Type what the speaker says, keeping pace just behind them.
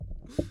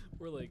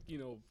We're like,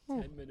 10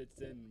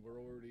 minutes in. We're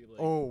already like.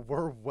 Oh,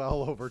 we're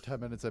well over 10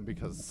 minutes in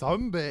because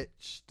some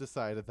bitch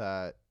decided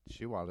that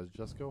she wanted to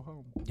just go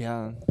home.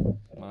 Yeah.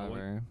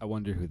 Whatever. I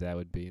wonder who that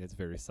would be. That's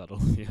very subtle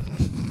of you.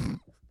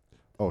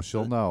 Oh,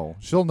 she'll know.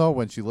 She'll know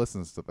when she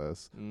listens to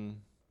this.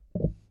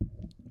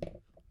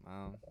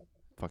 Wow.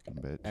 Fucking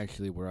bitch.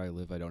 Actually, where I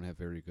live, I don't have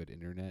very good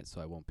internet,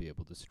 so I won't be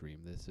able to stream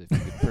this. If you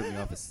could print me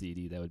off a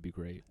CD, that would be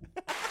great.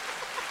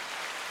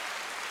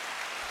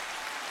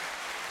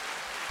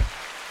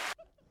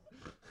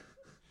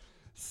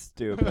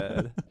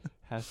 Stupid.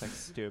 Hashtag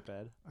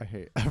stupid. I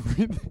hate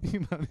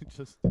everything that he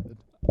just did.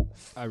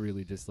 I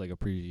really just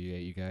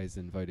appreciate you guys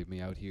inviting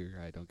me out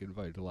here. I don't get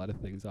invited to a lot of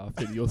things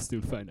often. You'll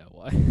soon find out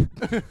why.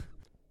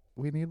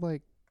 We need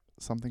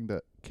something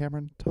to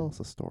Cameron, tell us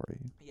a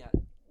story. Yeah.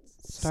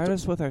 Start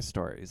us with our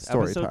stories.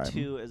 Story Episode time.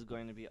 2 is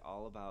going to be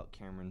all about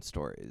Cameron's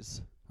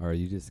stories. All right,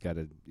 you just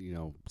gotta,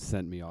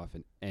 send me off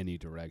in any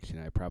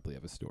direction. I probably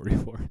have a story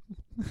for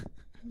it.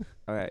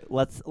 All right,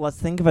 let's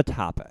think of a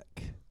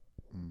topic.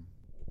 Mm.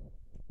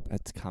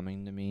 It's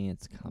coming to me.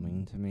 It's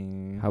coming to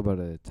me. How about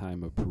a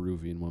time a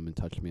Peruvian woman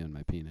touched me on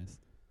my penis?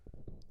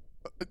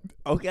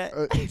 Okay.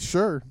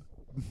 Sure.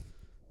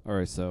 All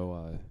right,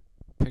 so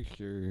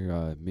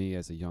picture me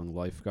as a young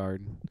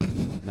lifeguard,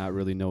 not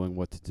really knowing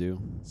what to do.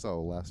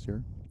 So last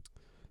year.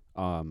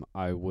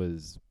 I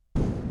was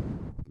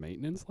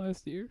maintenance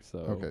last year, so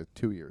Okay,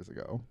 2 years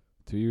ago.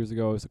 2 years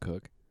ago I was a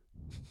cook.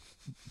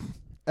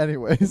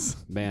 Anyways.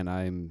 Man,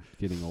 I'm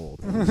getting old.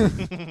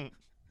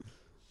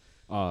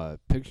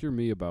 Picture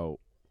me about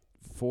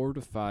 4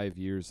 to 5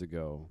 years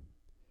ago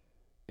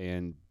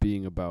and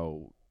being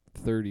about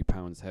 30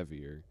 pounds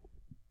heavier.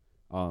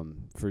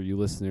 For you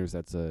listeners,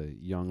 that's a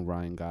young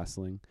Ryan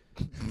Gosling.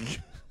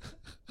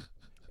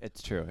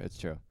 It's true. It's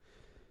true.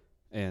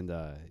 And,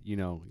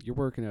 you're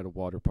working at a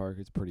water park.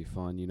 It's pretty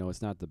fun.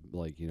 It's not the,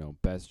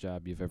 best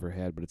job you've ever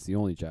had, but it's the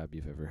only job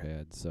you've ever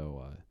had.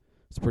 So,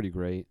 it's pretty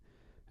great.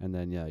 And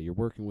then, you're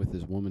working with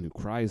this woman who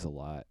cries a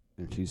lot,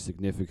 and she's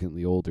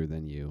significantly older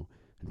than you.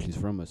 And she's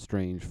from a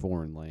strange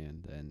foreign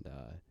land. And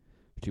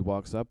she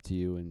walks up to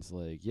you and is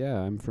like, yeah,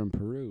 I'm from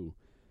Peru.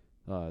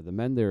 The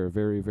men there are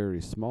very,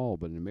 very small,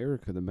 but in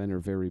America, the men are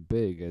very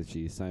big, as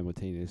she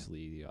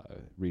simultaneously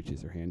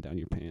reaches her hand down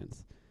your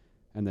pants.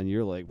 And then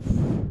you're like,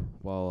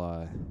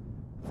 well,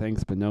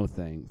 thanks, but no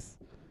thanks.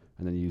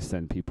 And then you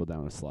send people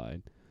down a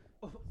slide.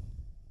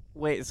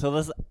 Wait, so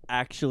this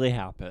actually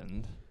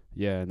happened?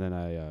 Yeah, and then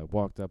I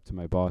walked up to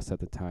my boss at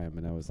the time,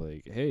 and I was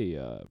like, hey,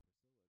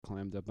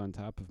 climbed up on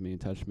top of me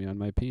and touched me on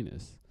my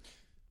penis.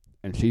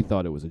 And she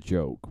thought it was a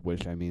joke,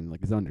 which,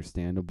 is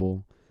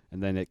understandable.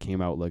 And then it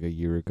came out a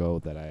year ago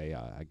that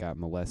I got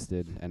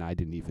molested, and I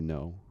didn't even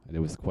know. And it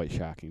was quite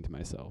shocking to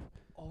myself.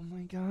 Oh,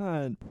 my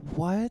God.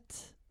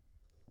 What?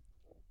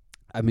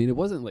 It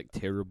wasn't,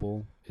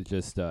 terrible. It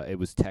just, it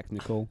was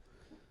technical.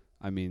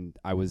 I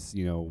was,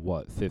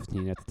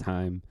 15 at the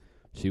time.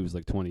 She was,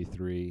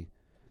 23.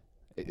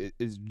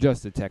 It's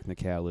just a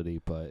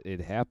technicality, but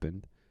it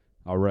happened.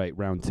 All right,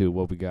 round 2.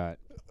 What we got?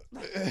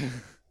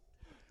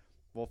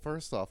 Well,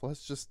 first off,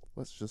 let's just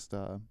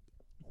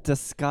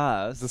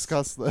Discuss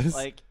this.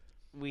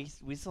 We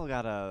still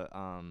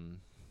gotta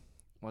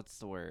what's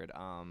the word?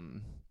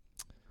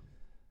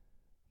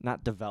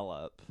 Not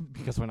develop,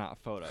 because we're not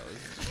photos.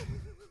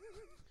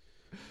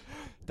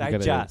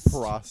 Digest.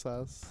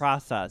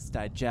 Process.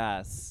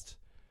 Digest.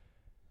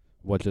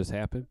 What just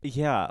happened?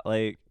 Yeah,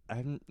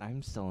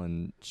 I'm still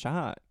in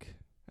shock.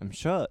 I'm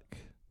shook.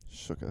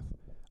 Shooketh.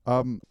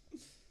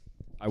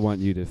 I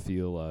want you to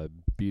feel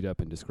beat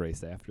up and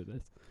disgraced after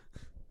this.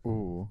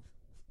 Ooh.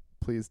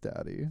 Please,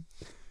 Daddy.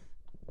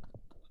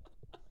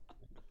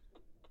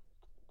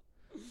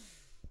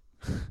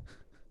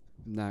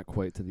 Not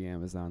quite to the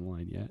Amazon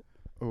line yet.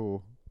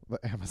 Ooh, the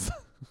Amazon.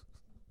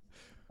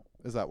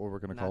 Is that what we're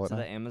going to call Not it to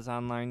now? the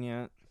Amazon line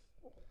yet?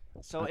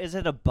 So is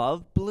it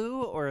above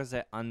blue or is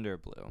it under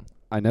blue?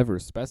 I never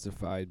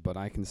specified, but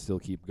I can still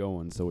keep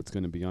going, so it's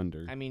going to be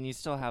under. You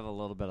still have a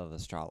little bit of the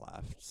straw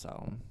left,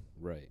 so.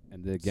 Right.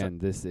 And again,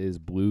 this is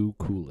blue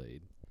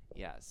Kool-Aid.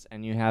 Yes,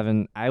 and you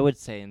haven't, I would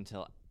say,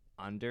 until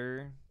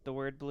under the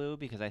word blue,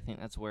 because I think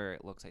that's where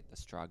it looks like the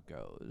straw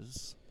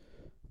goes.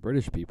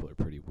 British people are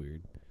pretty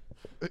weird.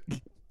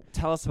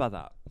 Tell us about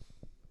that.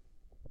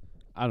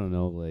 I don't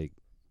know,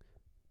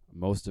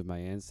 most of my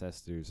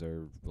ancestors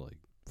are,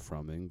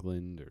 from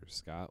England or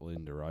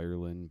Scotland or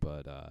Ireland,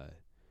 but,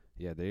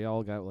 yeah, they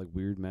all got,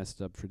 weird,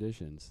 messed up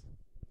traditions.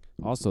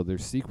 Also, they're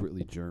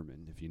secretly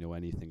German, if you know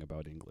anything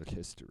about English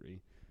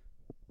history.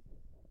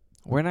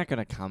 We're not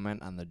going to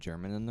comment on the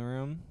German in the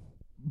room.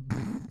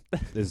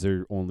 Is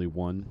there only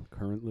one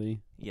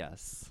currently?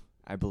 Yes,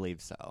 I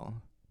believe so.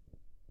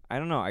 I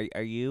don't know.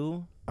 Are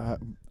you?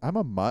 I'm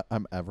a mutt.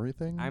 I'm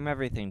everything. I'm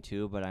everything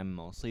too, but I'm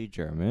mostly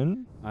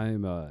German.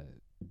 I'm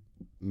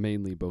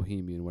mainly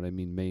Bohemian. What I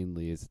mean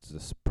mainly is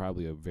it's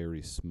probably a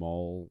very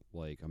small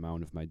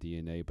amount of my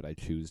DNA, but I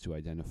choose to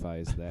identify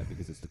as that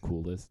because it's the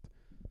coolest.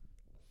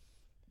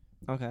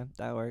 Okay,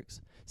 that works.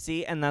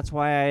 See, and that's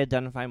why I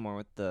identify more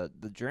with the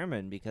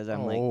German, because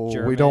I'm like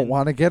German. We don't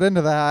want to get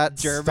into that.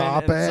 German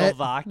Stop and it.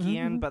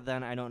 Slovakian, but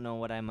then I don't know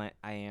what I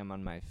am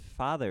on my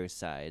father's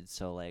side.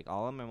 So like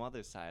all on my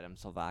mother's side, I'm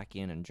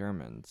Slovakian and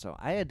German. So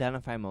I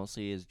identify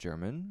mostly as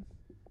German.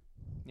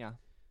 Yeah.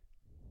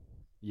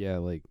 Yeah,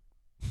 like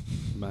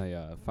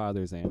my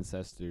father's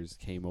ancestors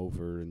came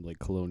over in like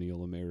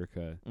colonial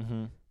America,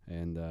 Mm-hmm.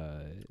 and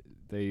I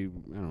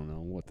don't know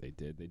what they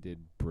did. They did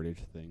British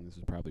things,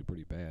 probably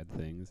pretty bad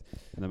things.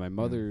 And then my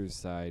mother's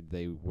side,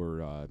 they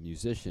were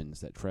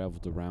musicians that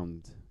traveled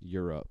around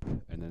Europe,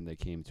 and then they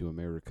came to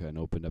America and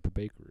opened up a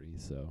bakery.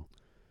 So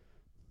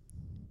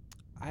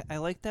I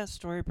like that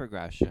story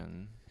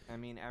progression. I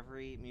mean,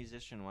 every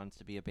musician wants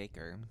to be a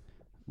baker.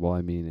 well,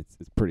 I mean, it's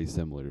pretty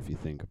similar if you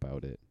think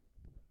about it.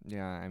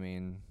 Yeah, I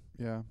mean,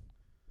 Yeah.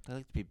 they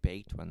like to be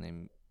baked when they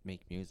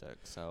make music.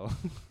 So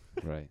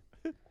Right.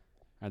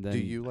 And then Do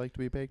you like to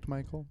be baked,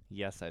 Michael?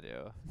 yes, I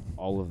do.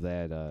 all of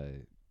that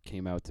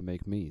came out to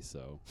make me.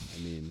 So I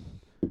mean,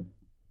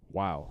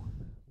 wow.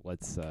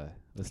 Let's Here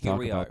talk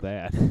we about are.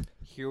 that.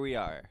 Here we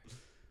are.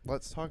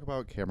 Let's talk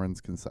about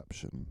Cameron's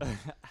conception.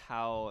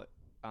 How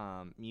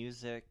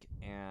music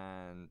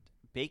and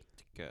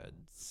baked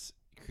goods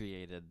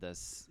created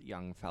this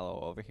young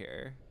fellow over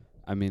here.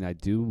 I mean, I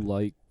do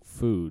like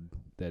food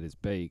that is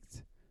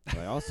baked, but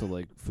I also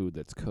like food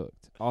that's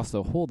cooked.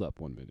 Also, hold up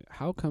 1 minute.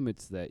 How come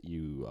it's that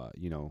you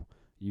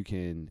you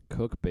can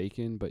cook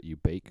bacon, but you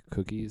bake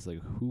cookies? Like,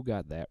 who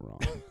got that wrong?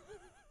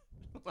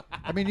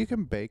 I mean, you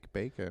can bake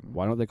bacon.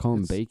 Why don't they call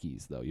them It's-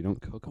 bakies, though? You don't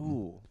cook 'em.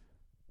 Ooh.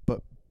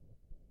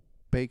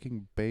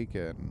 Baking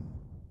bacon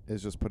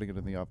is just putting it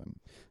in the oven.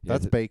 Yeah,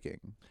 That's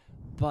baking.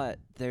 But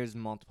there's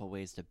multiple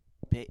ways to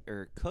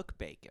cook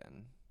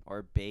bacon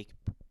or bake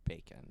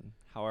bacon.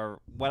 However,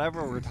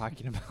 whatever we're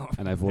talking about.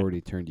 and I've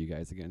already turned you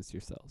guys against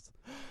yourselves.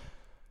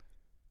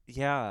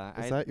 Yeah.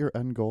 Is that your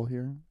end goal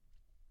here?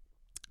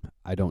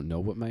 I don't know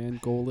what my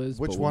end goal is.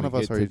 Which but one when of we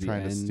us get are you the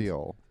trying to end-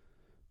 steal?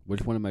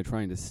 Which one am I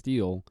trying to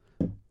steal?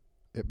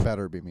 It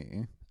better be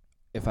me.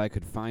 If I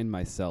could find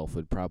myself,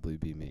 would probably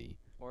be me.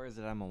 Or is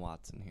it Emma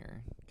Watson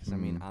here? Because I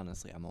mean, Mm.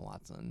 honestly, Emma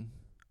Watson.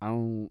 I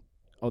don't.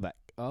 Oh, that.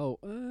 Oh.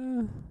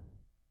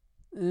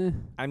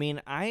 I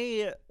mean,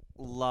 I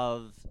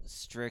love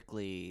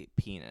Strictly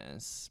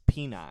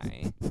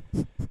Peni,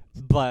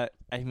 but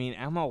I mean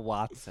Emma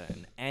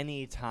Watson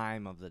any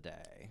time of the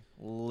day,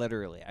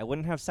 literally. I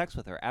wouldn't have sex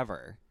with her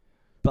ever,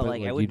 but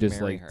like I would you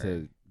just marry like her.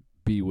 to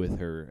be with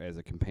her as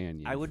a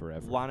companion I would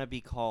forever. want to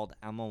be called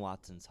Emma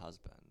Watson's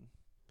husband.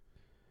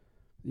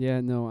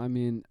 Yeah, no, I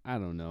mean, I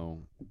don't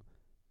know.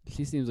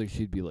 She seems like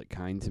she'd be like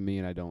kind to me,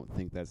 and I don't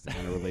think that's the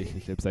kind of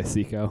relationships I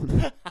seek out.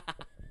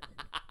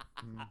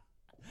 Mm.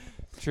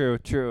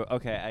 True.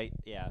 Okay,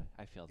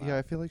 I feel that. Yeah,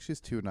 I feel like she's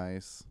too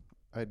nice.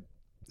 It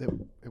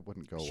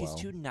wouldn't go She's well.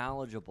 too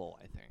knowledgeable,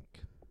 I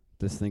think.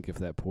 Just think if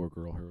that poor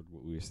girl heard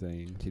what we were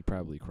saying, she'd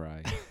probably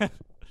cry.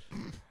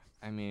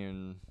 I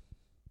mean,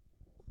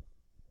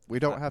 We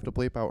don't have to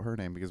bleep out her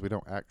name because we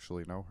don't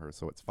actually know her,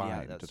 so it's yeah,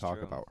 fine that's to talk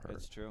true. about her.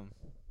 It's true.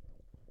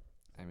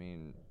 I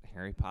mean,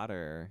 Harry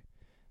Potter,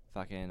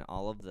 fucking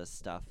all of the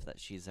stuff that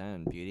she's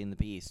in, Beauty and the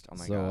Beast. Oh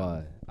my so,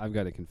 god. I've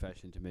got a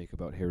confession to make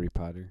about Harry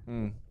Potter.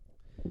 Mm.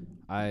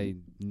 I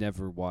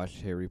never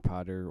watched Harry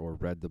Potter or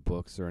read the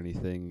books or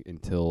anything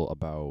until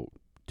about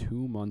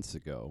 2 months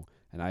ago.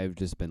 And I have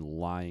just been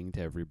lying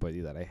to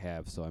everybody that I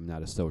have, so I'm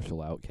not a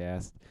social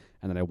outcast.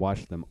 And then I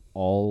watched them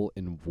all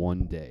in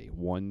one day,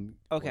 one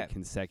Okay.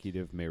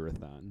 consecutive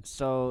marathon.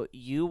 So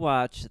you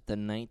watched the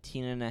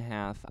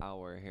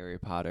 19.5-hour Harry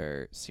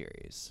Potter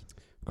series.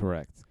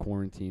 Correct.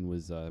 Quarantine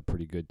was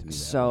pretty good to me.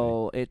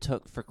 So it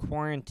took for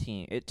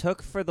quarantine. It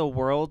took for the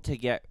world to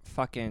get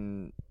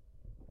fucking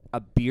a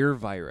beer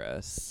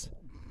virus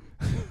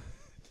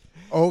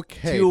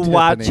Okay, to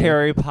watch Tiffany.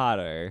 Harry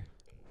Potter.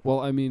 Well,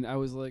 I mean, I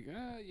was like,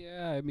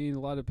 yeah, I mean, a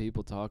lot of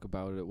people talk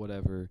about it,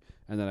 whatever.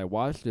 And then I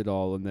watched it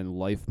all, and then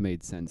life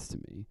made sense to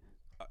me.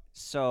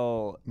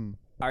 So Mm.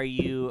 are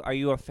you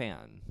a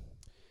fan?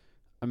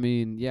 I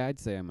mean, yeah, I'd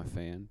say I'm a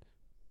fan.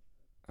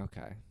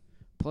 Okay.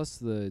 Plus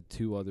the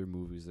 2 other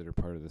movies that are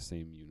part of the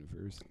same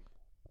universe.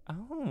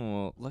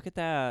 Oh, look at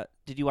that.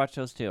 Did you watch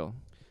those too?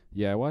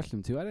 Yeah, I watched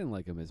them too. I didn't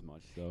like them as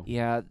much, though.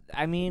 Yeah,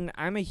 I mean,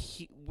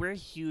 we're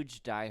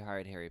huge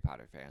diehard Harry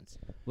Potter fans.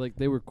 Like,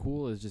 they were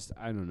cool. It's just,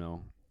 I don't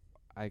know.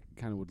 I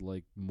kind of would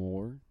like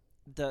more.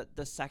 The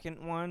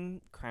second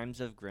one, Crimes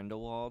of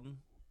Grindelwald,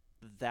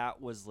 that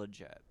was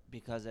legit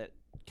because it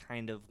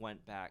kind of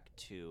went back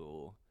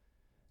to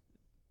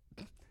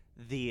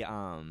the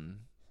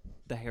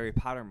Harry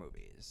Potter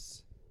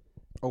movies.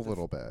 A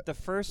little bit. The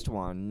first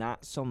one,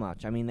 not so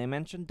much. I mean, they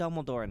mentioned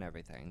Dumbledore and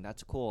everything.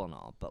 That's cool and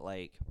all, but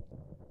like,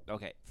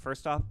 okay,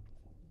 first off,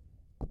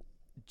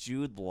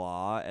 Jude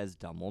Law as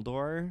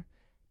Dumbledore,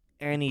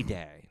 any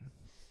day.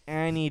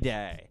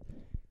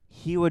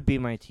 He would be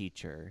my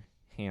teacher,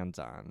 hands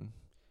on,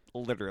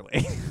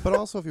 literally. But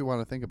also, if you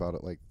want to think about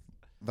it, like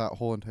that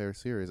whole entire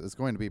series is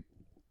going to be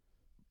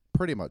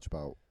pretty much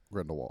about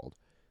Grindelwald.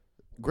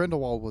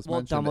 Grindelwald was Well,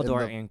 mentioned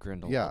Dumbledore in and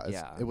Grindelwald. yeah,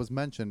 Yeah. it was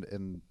mentioned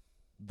in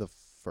the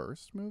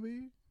first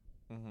movie.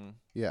 Mm-hmm.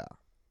 Yeah,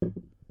 it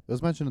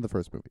was mentioned in the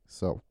first movie.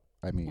 So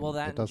I mean, Well,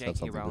 that it and does have J.K.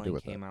 something to do Rowling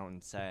with came it. out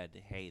and said,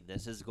 "Hey,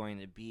 this is going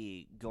to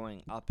be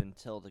going up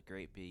until the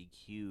great big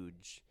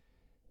huge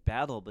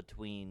battle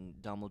between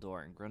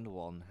Dumbledore and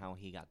Grindelwald and how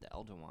he got the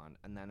Elder Wand,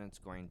 and then it's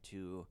going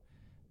to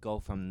go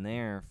from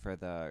there for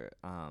the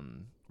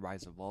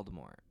rise of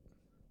Voldemort."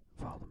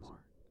 Voldemort.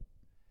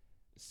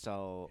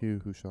 So He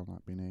who shall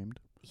not be named.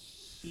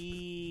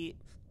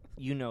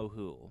 you know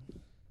who.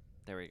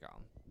 There we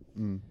go.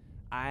 Mm.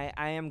 I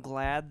am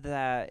glad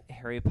that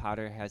Harry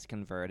Potter has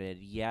converted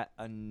yet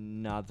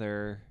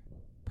another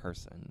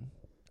person,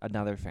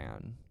 another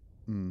fan,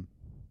 Mm.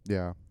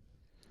 Yeah.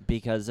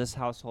 because this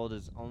household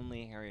is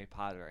only Harry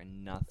Potter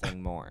and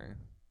nothing more.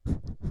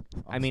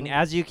 I mean, Also-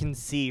 as you can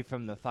see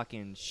from the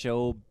fucking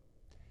show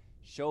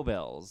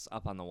bills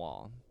up on the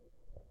wall.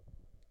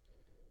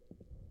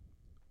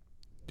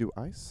 do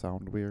I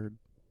sound weird?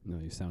 No,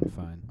 you sound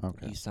fine.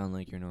 Okay. You sound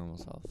like your normal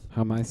self.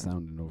 How am I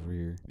sounding over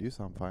here? You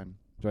sound fine.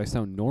 Do I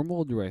sound normal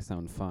or do I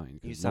sound fine?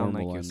 'Cause You sound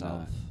like normal, I'm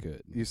yourself. not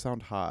good. You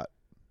sound hot.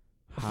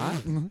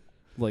 Hot?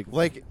 like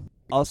Like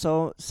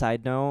Also,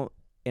 side note,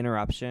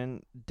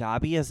 interruption,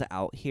 Dobby is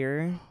out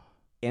here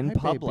in Hi,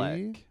 public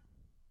baby.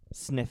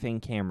 sniffing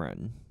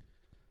Cameron.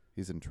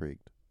 He's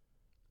intrigued.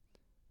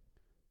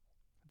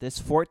 This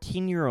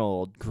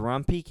 14-year-old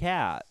grumpy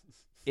cat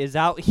is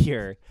out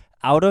here,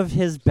 out of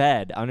his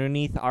bed,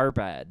 underneath our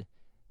bed,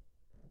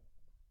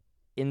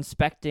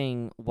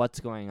 inspecting what's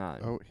going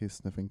on. Oh, he's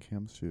sniffing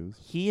Cam's shoes.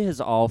 He is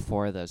all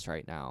for this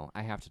right now.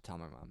 I have to tell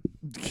my mom.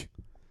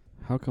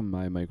 how come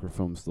my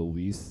microphone's the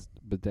least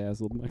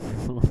bedazzled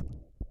microphone?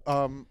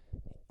 Well,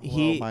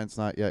 He mine's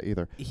not yet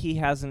either. he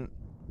hasn't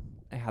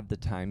had the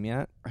time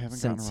yet I haven't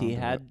since gotten he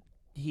around had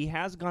he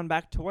has gone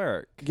back to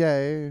work. to it.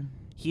 Yay!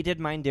 He did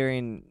mine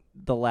during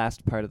the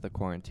last part of the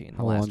quarantine, How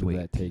the long last did week,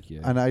 that take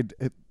you? And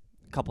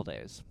couple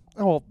days.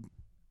 well,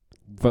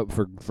 But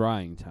for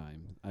drying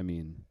time, I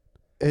mean,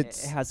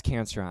 it's It has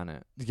cancer on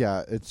it,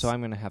 yeah, it's. so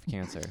I'm gonna have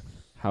cancer.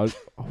 how?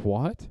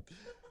 What?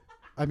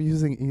 I'm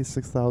using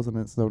E6000 and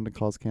it's known to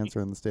cause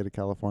cancer in the state of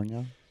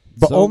California.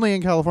 But So- only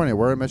in California.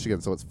 We're in Michigan,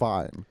 so it's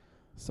fine.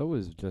 So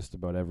is just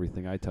about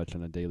everything I touch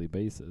on a daily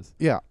basis.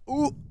 Yeah.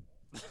 Ooh.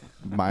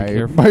 My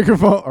careful.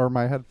 microphone or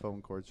my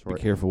headphone cord Be short.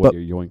 careful But-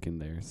 what you're yoinking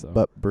there. So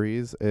But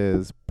Breeze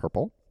is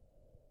purple.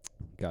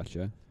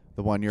 gotcha.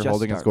 The one you're Just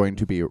holding is started. going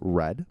to be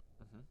red.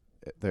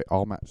 They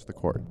all match the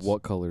cords.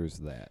 What color is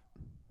that?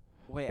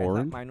 Wait, I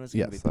Orange? thought mine was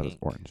gonna Yes, be that is pink.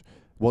 orange.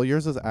 Well,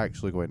 yours is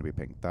actually going to be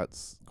pink.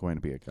 That's going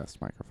to be a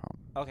guest microphone.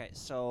 Okay,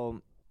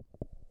 so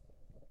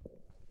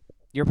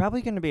you're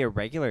probably going to be a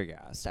regular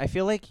guest. I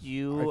feel like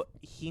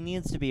he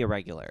needs to be a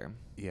regular.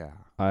 Yeah.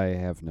 I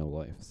have no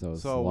life, so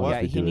as So long what- as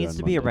Yeah, we he do it needs on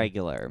to be a Monday.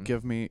 regular.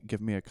 Give me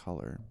a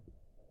color.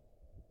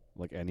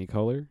 Like any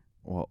color.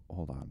 Well,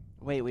 hold on.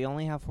 Wait, we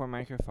only have 4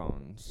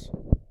 microphones.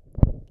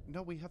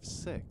 No, we have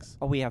 6.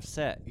 Oh, we have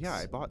 6. Yeah,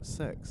 I bought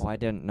 6. Oh, I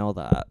didn't know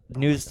that.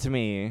 News to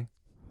me.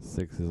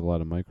 6 is a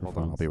lot of microphones.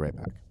 Hold on, I'll be right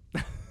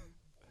back.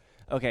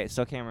 Okay,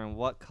 so Cameron,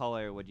 what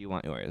color would you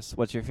want yours?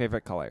 What's your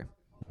favorite color?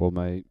 Well,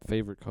 my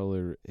favorite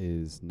color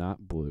is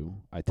not blue.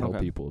 I tell Okay.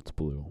 people it's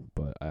blue,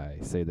 but I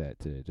say that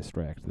to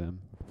distract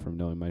them from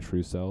knowing my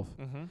true self.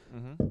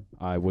 Mm-hmm.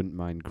 I wouldn't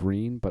mind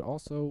green, but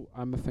also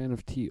I'm a fan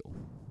of teal.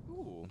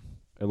 Ooh.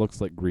 It looks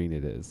like green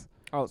it is.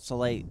 Oh, so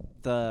like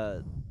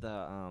the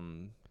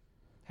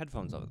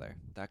headphones over there,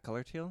 that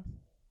color teal?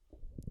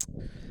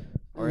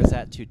 Or is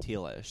that too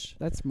tealish?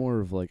 That's more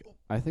of like,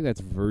 I think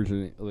that's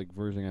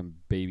versioning on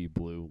baby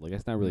blue. Like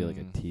it's not really like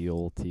a Mm.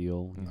 teal.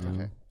 You Mhm.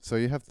 know? Okay. So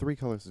you have 3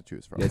 colors to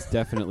choose from. Yeah, it's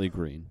definitely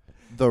green.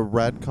 The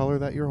red color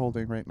that you're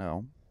holding right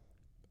now,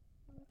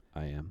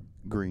 I am.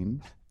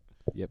 green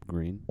Yep,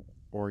 green.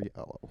 or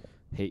yellow.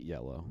 Hate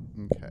yellow.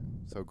 Okay.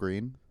 So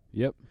green.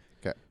 Yep.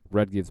 'Kay.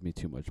 Red gives me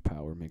too much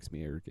power, makes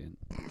me arrogant.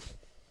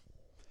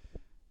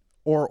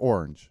 Or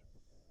orange.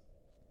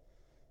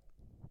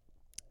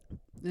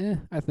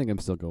 I think I'm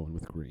still going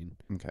with green.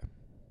 Okay.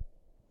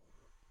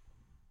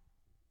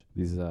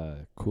 These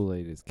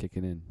Kool-Aid is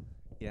kicking in.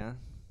 Yeah.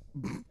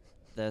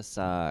 This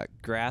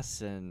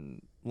grass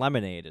and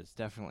lemonade is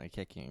definitely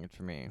kicking it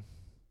for me.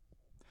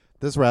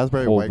 This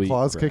raspberry Whole white wheat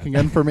claw is grass. kicking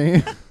in for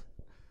me.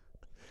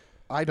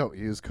 I don't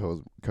use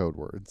code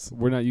words.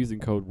 We're not using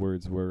code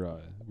words. We're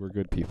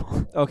good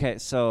people. Okay,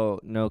 so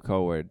no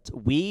code words.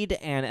 Weed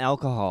and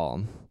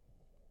alcohol.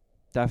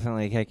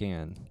 Definitely kicking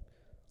in.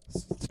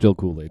 Still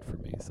Kool-Aid for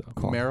me. So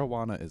Cool.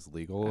 Marijuana is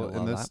legal I in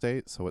love this that.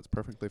 state, so it's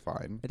perfectly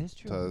fine It is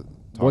true. to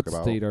talk what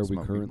about state are we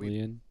smoking currently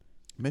weed. in?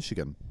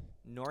 Michigan.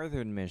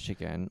 Northern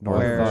Michigan, North- I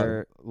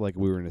where thought like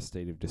we were in a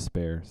state of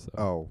despair. So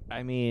Oh,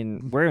 I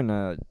mean, we're in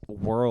a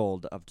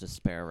world of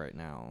despair right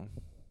now.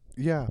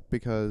 yeah,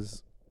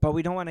 because But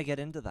we don't want to get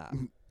into that.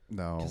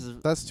 no,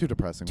 'Cause that's too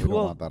depressing. We Two, don't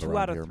o- want that two around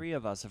out of here. 3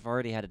 of us have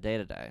already had a day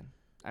today.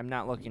 I'm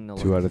not looking to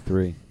 2 out of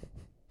 3.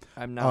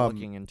 I'm not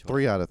looking into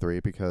 3 out of 3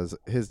 because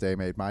his day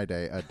made my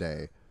day a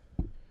day.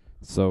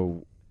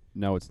 So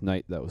now it's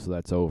night though, so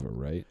that's over,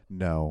 right?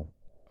 No,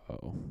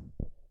 Oh.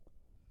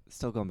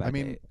 Still going back. I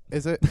mean,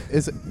 is it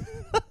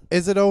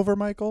is it over,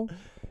 Michael?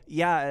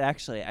 Yeah,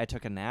 actually, I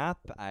took a nap.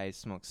 I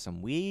smoked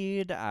some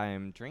weed.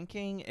 I'm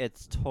drinking.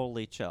 It's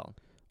totally chill.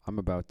 I'm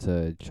about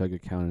to chug a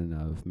can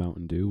of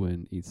Mountain Dew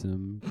and eat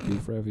some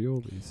beef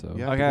ravioli. So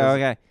Yeah. Okay, because-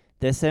 okay.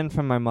 This in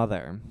from my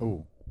mother.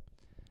 Oh,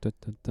 Dun,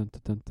 dun, dun,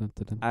 dun, dun,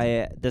 dun,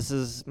 dun. This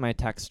is my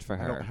text for I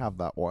her. don't have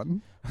that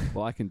one.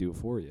 Well, I can do it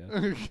for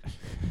you.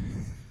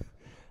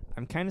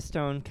 I'm kind of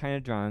stoned, kind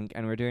of drunk,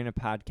 and we're doing a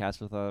podcast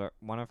with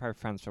one of our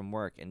friends from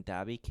work, and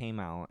Dabby came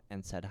out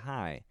and said,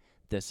 "Hi,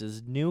 this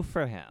is new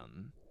for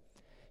him."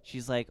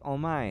 She's like, "Oh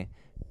my,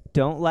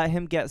 don't let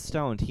him get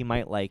stoned. He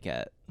might like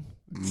it."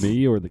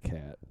 Me or the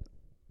cat?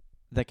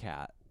 The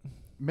cat.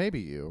 Maybe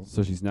you.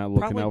 So she's not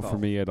looking Probably out for both.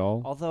 me at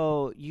all?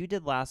 Although you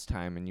did last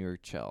time and you were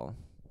chill.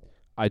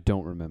 I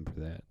don't remember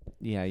that.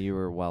 Yeah, you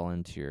were well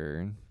into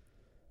your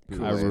I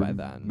booze by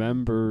then.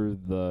 remember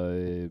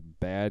the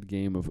bad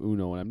game of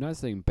Uno, and I'm not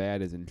saying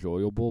bad is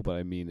enjoyable, but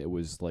I mean it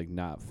was like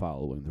not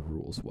following the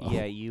rules well.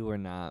 Yeah, you were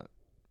not.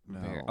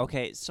 Very, No.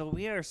 okay, so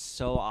we are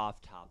so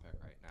off topic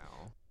right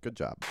now. Good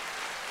job.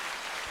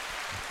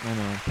 I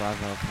know,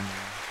 bravo for me.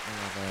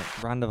 I love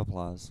it. Round of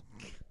applause.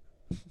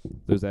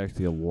 There's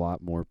actually a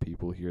lot more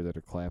people here that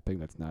are clapping.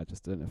 That's not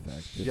just an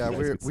effect. If Yeah, you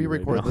guys could we see right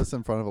record now. this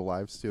in front of a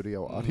live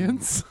studio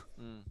audience.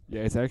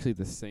 Yeah, it's actually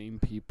the same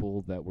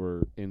people that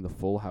were in the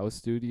Full House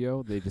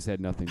studio. They just had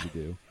nothing to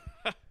do.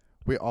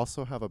 We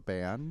also have a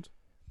band.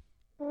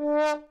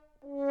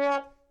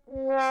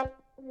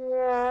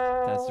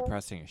 That's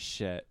depressing as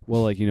shit.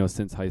 Well, like,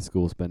 since high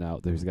school's been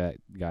out, there's a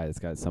guy that's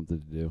got something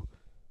to do.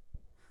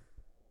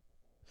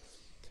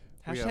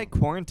 We Hashtag have-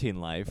 quarantine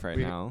life right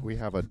we, now. we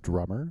have a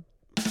drummer.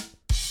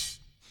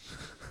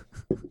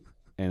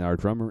 And our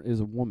drummer is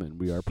a woman.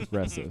 We are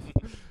progressive.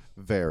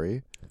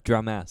 Very.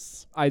 Drum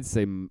S. I'd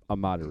say a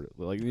moderate.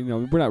 Like,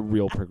 we're not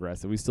real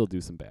progressive. We still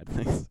do some bad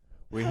things.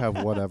 We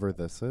have whatever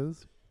this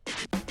is.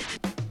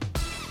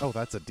 Oh,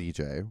 that's a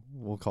DJ.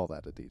 We'll call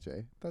that a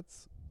DJ.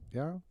 That's,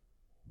 yeah.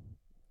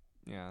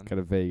 Yeah. Got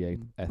a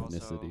vague Also-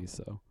 ethnicity,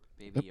 so.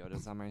 Baby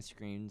Yoda's on my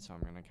screen, so I'm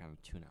gonna kind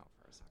of tune out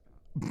for a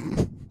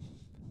second.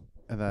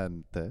 And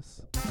then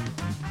this.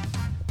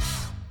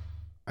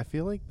 I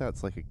feel like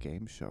that's like a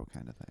game show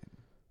kind of thing.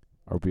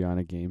 Are we on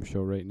a game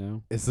show right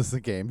now? Is this a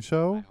game I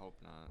show? hope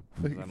not,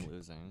 'cause I'm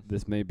losing.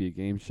 This may be a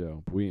game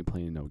show, but we ain't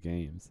playing no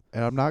games.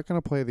 And I'm not going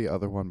to play the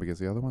other one because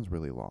the other one's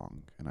really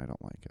long and I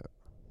don't like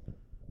it.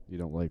 You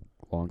don't like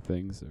long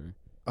things, or?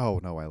 Oh,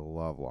 no, I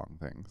love long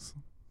things.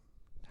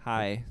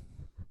 Hi.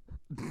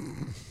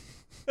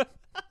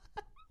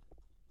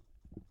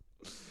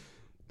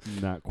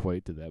 Not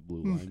quite to that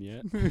blue line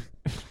yet.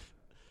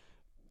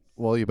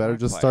 Well, you better Not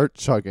just quite. start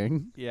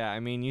chugging. Yeah, I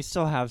mean, you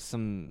still have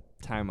some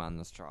time on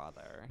the straw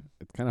there.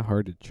 It's kind of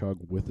hard to chug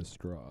with a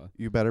straw.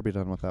 You better be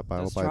done with that The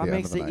bottle by straw the end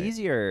makes of the it night.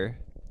 easier.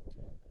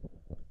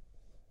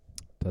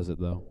 Does it,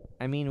 though?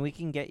 I mean, we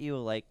can get you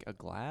like a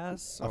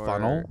glass A or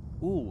funnel?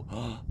 Ooh,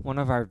 one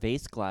of our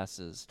vase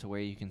glasses to where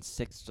you can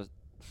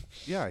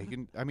Yeah, you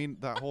can. I mean,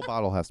 that whole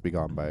bottle has to be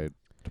gone by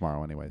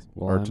tomorrow, anyways,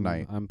 Well, or I'm,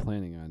 tonight. I'm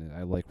planning on it.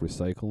 I like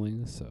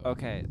recycling, so.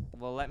 Okay,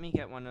 well, let me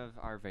get one of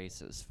our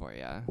vases for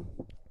you.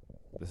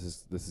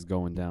 This is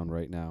going down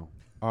right now.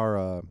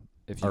 Our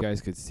If you Our- guys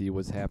could see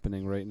what's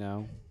happening right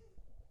now,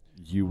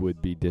 you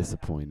would be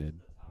disappointed.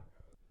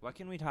 What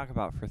can we talk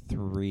about for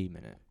 3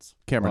 minutes?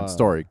 Cameron Uh,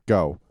 story,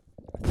 go.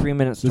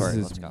 3-minute story. This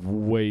Let's is go.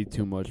 way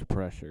too much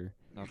pressure.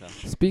 Okay.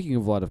 Speaking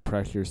of a lot of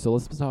pressure, so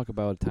let's talk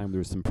about a time there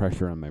was some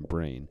pressure on my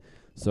brain.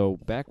 So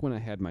back when I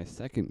had my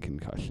second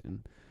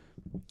concussion,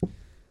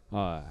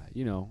 I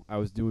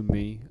was doing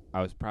me.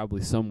 I was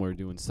probably somewhere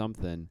doing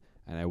something,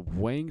 and I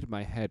wanged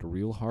my head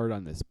real hard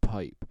on this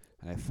pipe,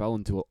 and I fell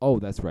into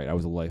that's right, I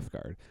was a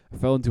lifeguard. I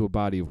fell into a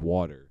body of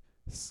water.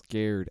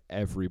 Scared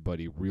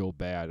everybody real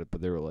bad,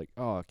 but they were like,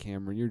 "Oh,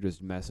 Cameron, you're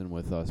just messing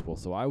with us." Well,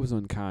 so I was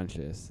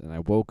unconscious, and I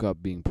woke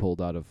up being pulled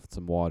out of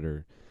some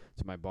water.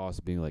 To my boss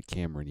being like,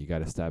 "Cameron, you got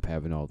to stop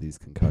having all these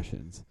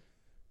concussions."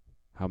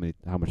 How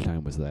much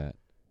time was that?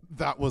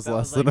 That was That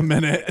less was than a like-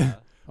 minute. yeah.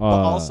 But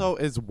also,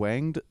 is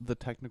wanged the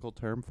technical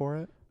term for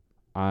it?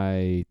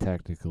 I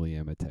technically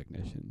am a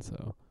technician,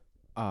 so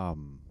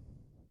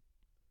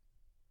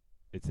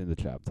it's in the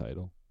job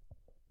title.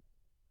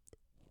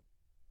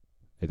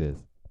 It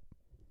is.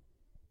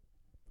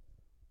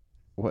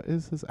 What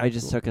is his? I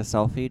just actual- took a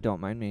selfie.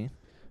 Don't mind me.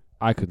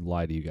 I could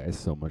lie to you guys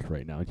so much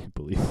right now, and you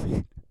believe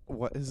me.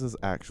 What is his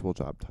actual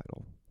job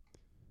title?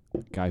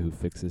 Guy who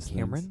fixes things.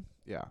 Cameron?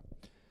 Yeah.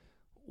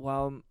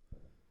 Well,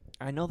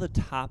 I know the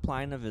top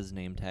line of his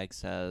name tag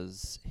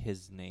says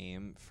his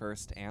name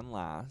first and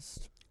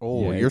last.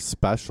 Oh, Yeah, you're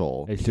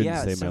special. I shouldn't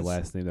Yeah, say my since-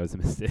 last name. That was a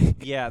mistake.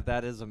 Yeah,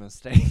 that is a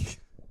mistake.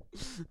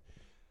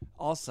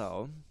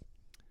 Also,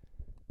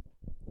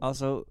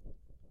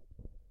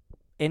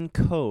 in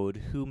code,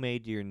 who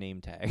made your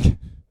name tag?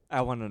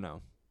 I want to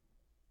know.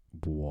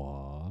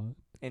 What?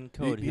 In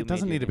code, who It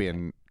doesn't made need to your be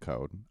name in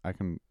code. I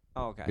can tag?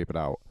 Oh, okay. beep it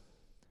out.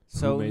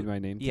 So who made my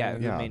name yeah,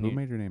 tag? Who Yeah, made who your-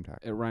 made your name tag?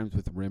 It rhymes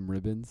with rim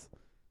ribbons.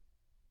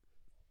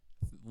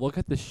 look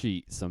at the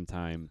sheet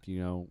sometime. You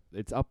know,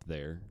 it's up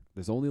there.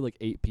 There's only like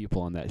 8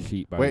 people on that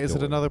sheet. By Wait, the is it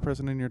door. another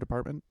person in your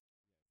department?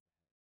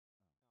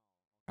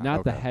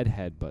 Not the Okay.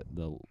 head, but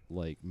the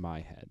like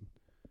my head.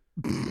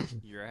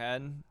 Your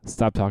head?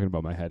 Stop talking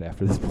about my head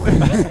after this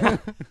point.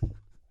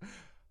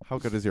 How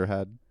good is your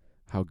head?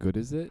 How good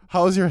is it?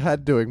 How's your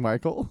head doing,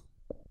 Michael?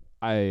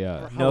 I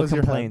How No is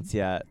your head? complaints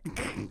yet.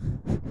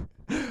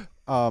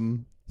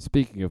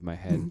 speaking of my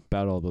head,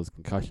 about all those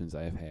concussions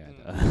I have had.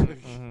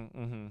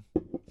 Mm-hmm.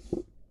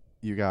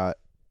 You got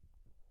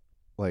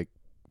like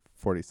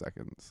 40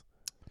 seconds.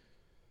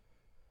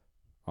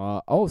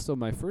 So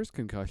my first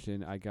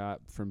concussion I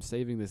got from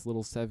saving this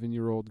little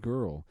 7-year-old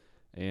girl.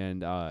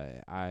 And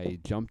I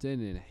jumped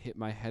in and hit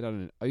my head on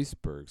an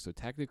iceberg. So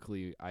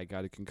technically, I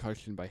got a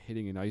concussion by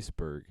hitting an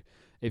iceberg.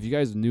 If you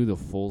guys knew the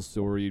full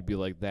story, you'd be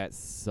like, that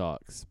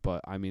sucks.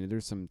 But, I mean,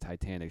 there's some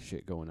Titanic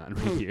shit going on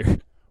right here.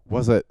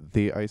 Was it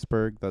the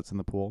iceberg that's in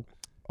the pool?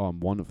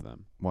 One of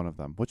them, One of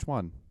them. Which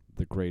one?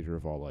 the greater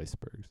of all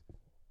icebergs.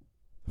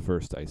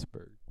 First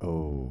iceberg.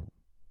 Oh.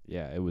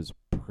 Yeah, it was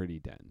pretty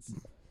dense.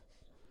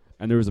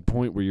 And there was a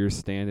point where you're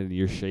standing and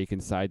you're shaking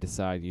side to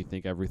side and you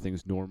think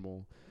everything's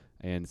normal.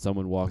 And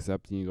someone walks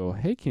up to you and you go,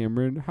 hey,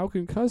 Cameron, how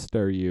concussed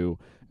are you?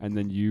 And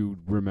then you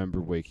remember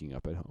waking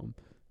up at home.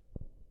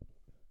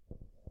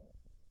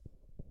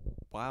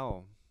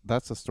 Wow.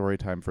 That's a story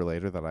time for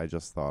later that I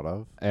just thought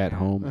of. At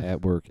home,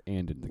 at work,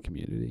 and in the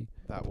community.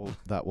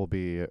 That will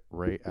be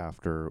right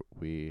after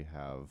we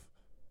have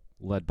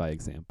Led by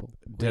example.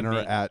 dinner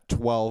make- at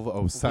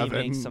 12:07. We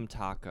make some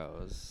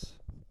tacos.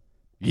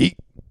 Yeet.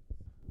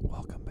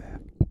 Welcome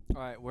back.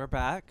 All right, we're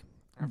back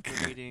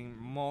after eating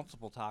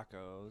multiple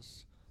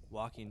tacos,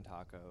 walking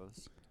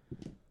tacos.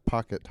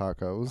 Pocket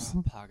tacos.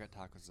 Oh, pocket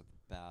tacos are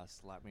the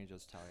best. Let me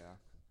just tell you.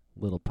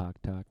 Little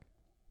Pock Talk.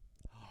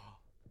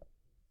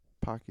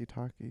 Pocky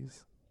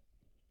talkies.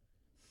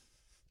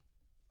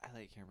 I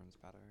like Cameron's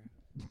better.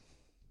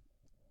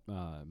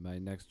 My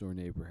next door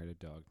neighbor had a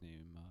dog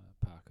named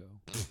Paco.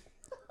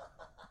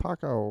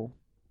 Paco.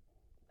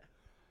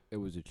 It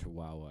was a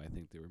Chihuahua. I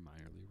think they were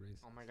minorly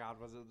racist. Oh my God,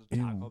 was it the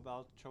Taco Ew.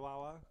 Bell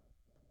Chihuahua?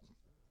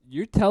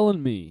 You're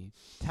telling me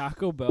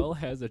Taco Bell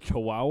has a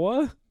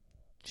Chihuahua?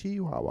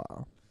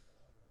 Chihuahua.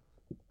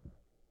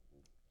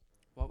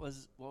 What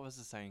was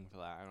the saying for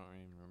that? I don't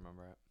even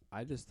remember it.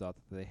 I just thought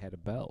that they had a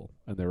bell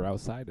and they're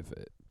outside of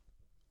it.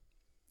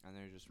 And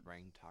they just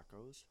rang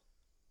tacos.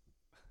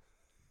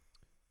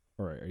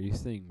 All right, are you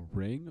saying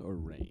ring or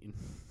rain?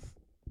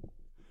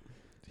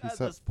 He At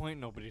set this point,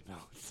 nobody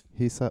knows.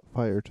 he set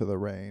fire to the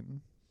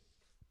rain.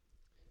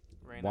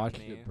 Rain on Watched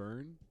me. it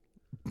burn?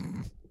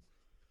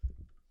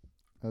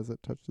 As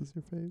it touches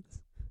your face.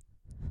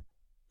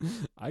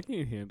 I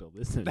can't handle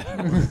this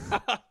anymore.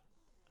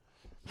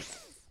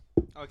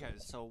 Okay,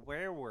 so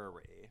where were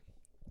we?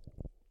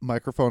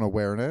 Microphone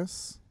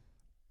awareness.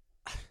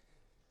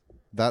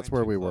 That's Am I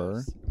where too we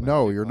close? were. Am I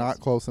No, too you're not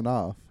close? close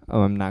enough.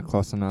 Oh, I'm not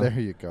close enough. There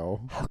you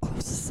go. How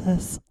close is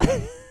this?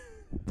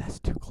 That's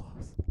too close.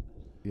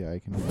 Yeah, I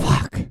can.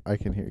 Fuck. I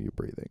can hear you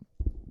breathing.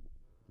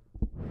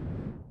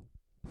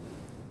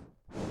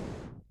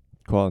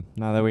 Cool.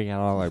 Now that we got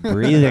all our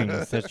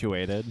breathing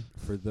situated.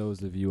 For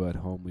those of you at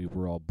home, we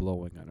were all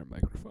blowing on our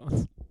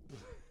microphones.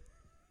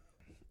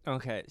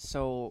 Okay,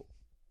 so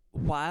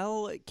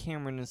while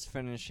Cameron is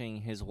finishing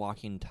his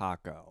walking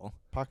taco,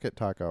 Pocket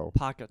taco.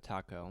 pocket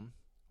taco,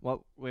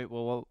 what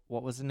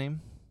was the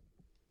name?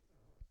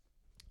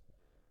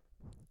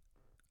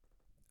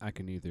 I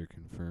can either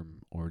confirm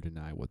or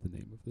deny what the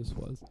name of this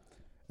was.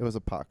 It was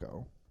a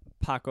Paco.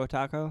 Paco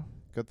taco?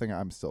 Good thing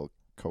I'm still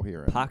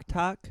coherent. Pock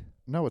talk?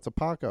 No, it's a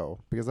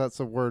Paco because that's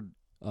the word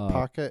Uh,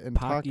 pocket and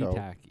Pocky taco.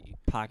 Tacky.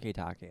 Pocky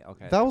tacky.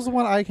 Okay. That was the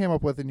one I came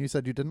up with, and you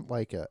said you didn't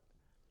like it.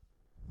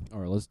 All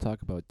right, let's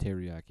talk about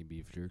teriyaki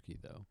beef jerky,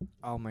 though.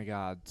 Oh my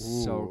God,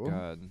 so Ooh.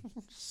 good.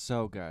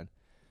 So good.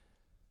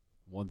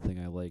 One thing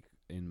I like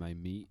in my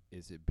meat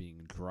is it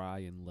being dry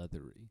and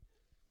leathery.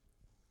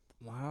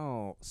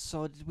 Wow.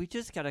 So did we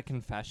just get a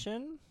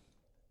confession?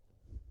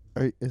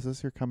 Is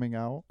this your coming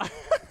out?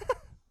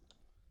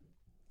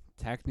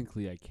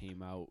 Technically, I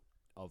came out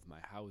of my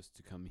house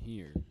to come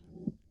here.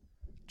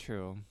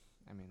 True.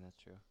 I mean, that's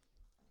true.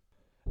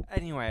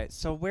 Anyway,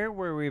 so where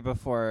were we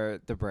before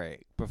the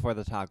break? Before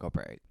the taco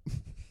break?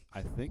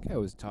 I think I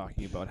was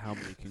talking about how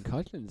many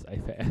concussions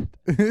I've had.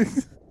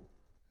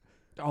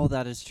 Oh,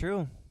 that is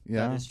true.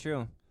 Yeah. That is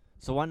true.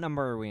 So what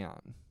number are we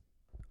on?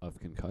 Of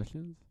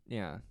concussions?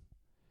 Yeah.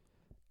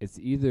 It's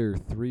either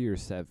 3 or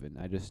 7.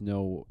 I just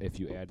know if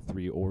you add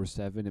 3 or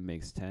 7, it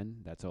makes 10.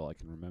 That's all I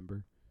can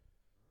remember.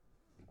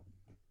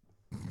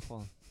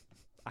 Well,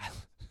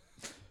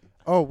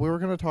 Oh, we were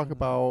gonna talk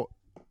about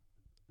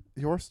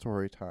your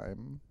story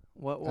time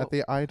what? at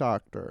the eye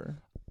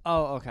doctor.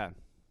 Oh, okay.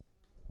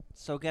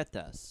 So get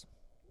this.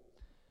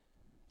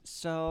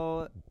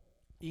 So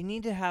you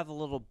need to have a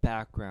little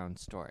background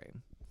story.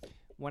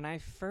 When I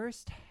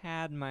first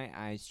had my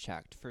eyes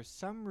checked, for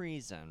some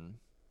reason,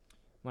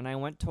 when I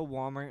went to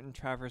Walmart in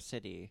Traverse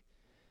City,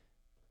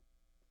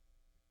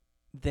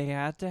 They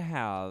had to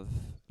have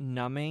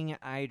numbing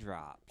eye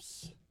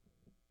drops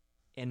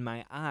in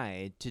my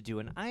eye to do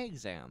an eye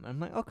exam. I'm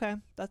like, okay,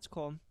 that's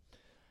cool.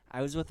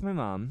 I was with my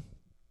mom,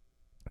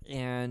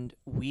 and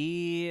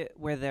we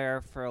were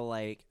there for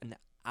like an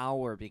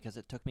hour because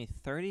it took me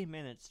 30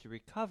 minutes to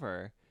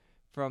recover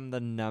from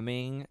the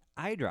numbing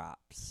eye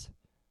drops.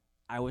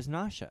 I was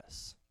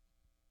nauseous.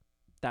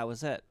 That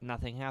was it.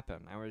 Nothing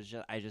happened.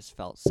 I just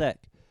felt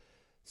sick.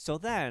 So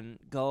then,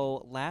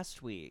 go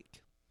last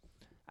week,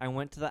 I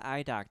went to the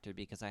eye doctor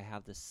because I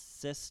have this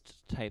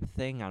cyst type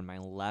thing on my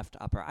left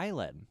upper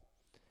eyelid.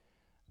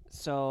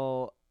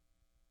 So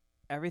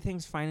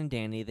everything's fine and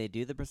dandy. They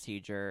do the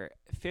procedure.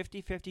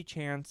 50-50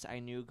 chance I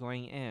knew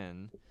going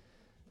in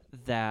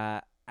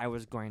that I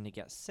was going to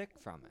get sick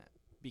from it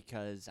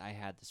because I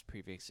had this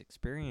previous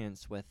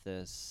experience with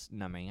this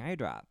numbing eye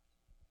drop.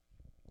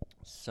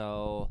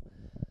 So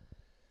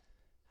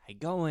I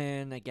go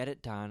in, I get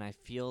it done. I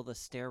feel the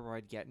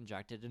steroid get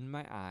injected in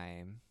my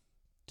eye.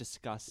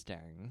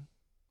 Disgusting.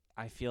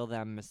 I feel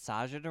them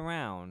massage it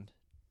around.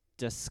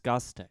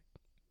 Disgusting.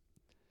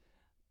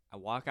 I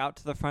walk out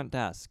to the front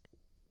desk.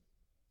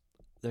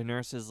 The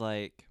nurse is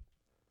like,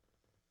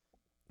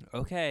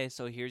 okay,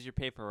 so here's your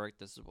paperwork.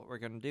 This is what we're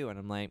going to do. And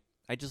I'm like,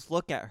 I just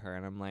look at her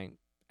and I'm like,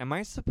 am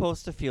I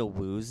supposed to feel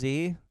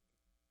woozy?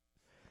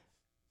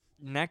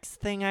 Next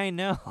thing I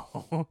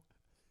know,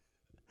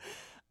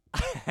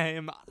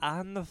 I'm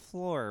on the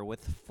floor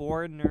with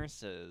 4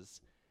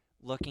 nurses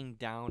looking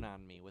down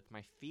on me with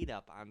my feet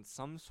up on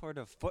some sort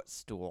of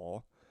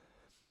footstool.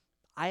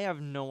 I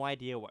have no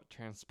idea what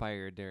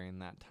transpired during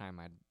that time.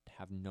 I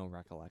have no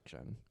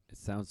recollection. It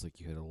sounds like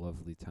you had a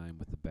lovely time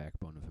with the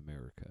backbone of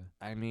America.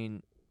 I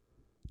mean,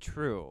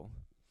 true.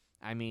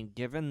 I mean,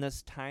 given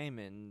this time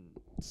and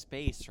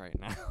space right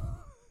now.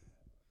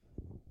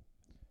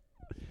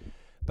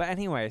 But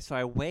anyway, so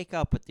I wake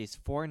up with these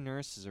 4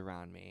 nurses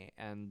around me,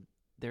 and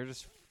they're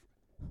just...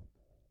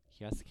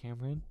 Yes,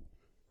 Cameron?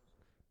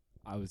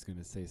 I was going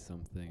to say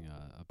something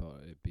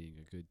about it being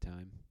a good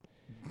time.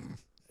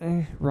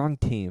 Wrong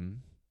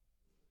team.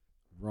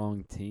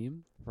 Wrong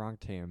team? Wrong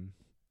team.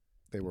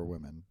 They were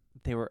women.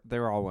 They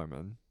were all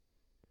women.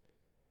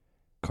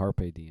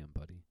 Carpe diem,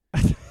 buddy.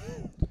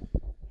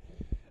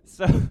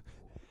 So,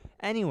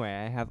 anyway,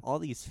 I have all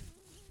these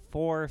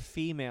 4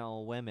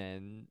 female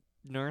women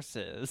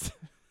nurses.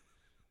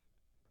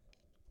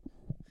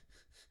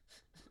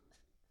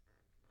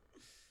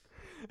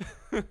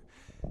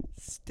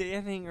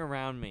 Standing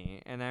around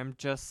me, and I'm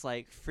just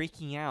like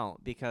freaking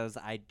out because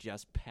I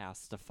just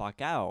passed the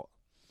fuck out.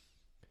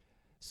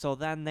 So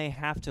then they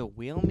have to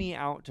wheel me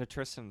out to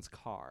Tristan's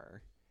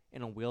car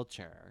in a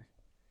wheelchair.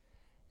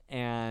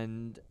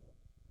 And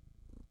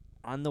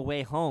on the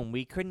way home,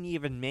 we couldn't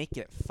even make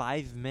it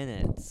 5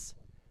 minutes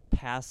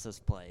past this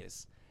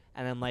place.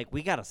 And I'm like,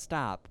 we gotta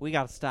stop.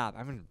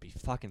 I'm gonna be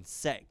fucking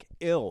sick.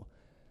 Ew.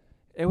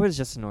 It was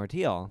just an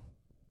ordeal.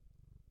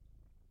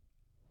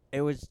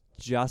 It was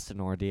just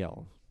an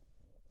ordeal.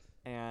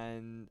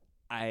 And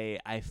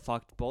I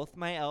fucked both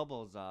my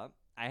elbows up.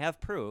 I have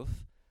proof.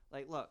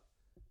 Like, look.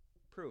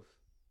 Proof.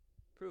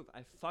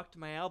 I fucked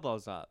my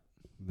elbows up.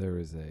 There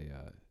is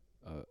a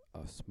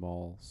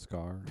small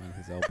scar on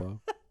his elbow.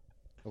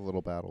 A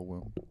little battle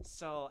wound.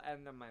 So,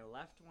 and then my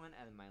left one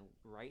and my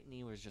right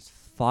knee was just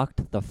fucked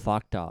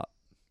up.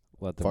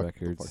 Let the Fuck the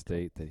record fuck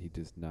state that he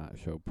does not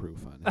show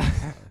proof on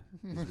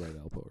his right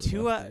elbow.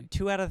 Or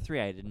Two out of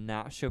 3 I did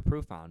not show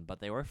proof on, but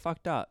they were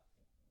fucked up.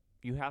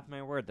 You have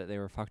my word that they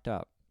were fucked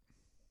up.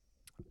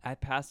 I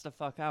passed the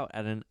fuck out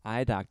at an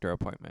eye doctor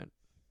appointment.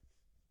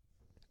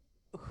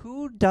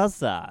 Who does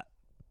that?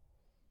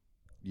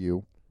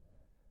 You.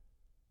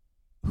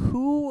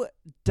 Who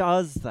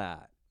does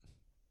that?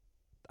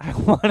 I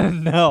want to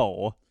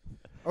know.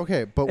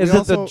 Okay, but Is we it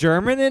also, the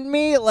German in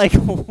me? Like,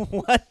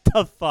 what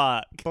the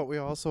fuck? But we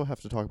also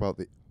have to talk about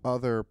the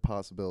other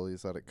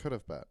possibilities that it could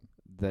have been.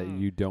 that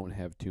you don't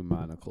have 2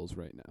 monocles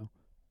right now.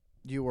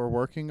 You were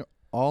working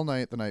all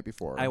night the night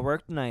before. I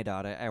worked night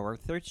audit. I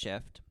worked 3rd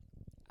shift.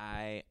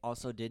 I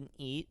also didn't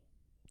eat.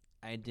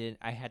 I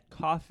had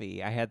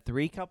coffee. I had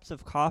 3 cups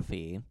of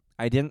coffee.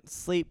 I didn't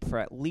sleep for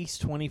at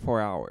least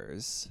 24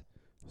 hours.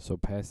 So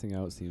passing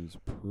out seems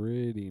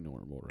pretty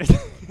normal right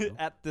now.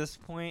 At this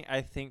point,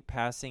 I think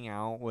passing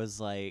out was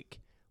like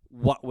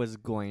what was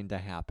going to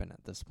happen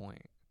at this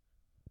point.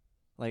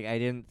 Like, I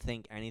didn't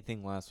think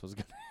anything less was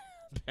going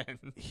to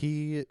happen.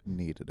 He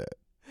needed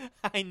it.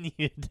 I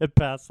needed to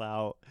pass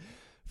out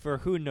for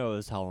who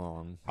knows how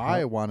long.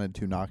 I wanted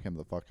to knock him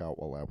the fuck out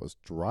while I was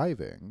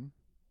driving.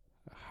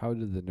 How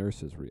did the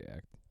nurses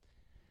react?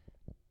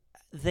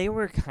 They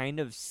were kind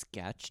of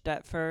sketched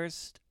at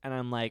first, and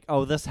I'm like,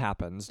 oh, this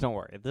happens. Don't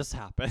worry. This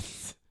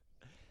happens.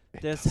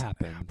 This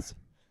happens.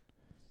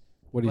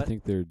 What do you What-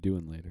 think they're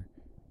doing later?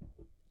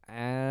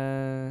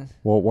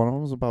 Well, one of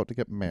them was about to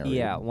get married.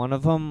 Yeah, one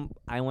of them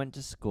I went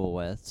to school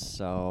with,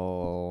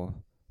 so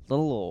a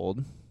little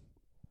old,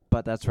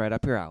 but that's right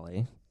up your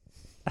alley.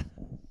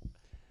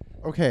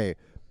 Okay,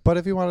 but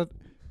if you wanted...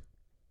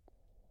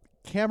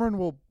 Cameron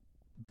will...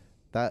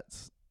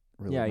 That's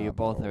really Yeah, not you that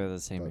both old. are the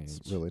same That's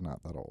age. really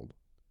not that old.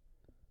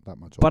 That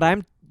much But older.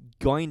 I'm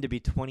going to be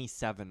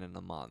 27 in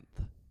a month.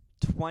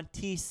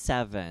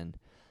 27.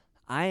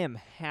 I am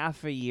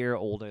half a year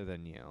older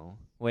than you.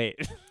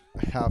 Wait.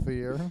 half a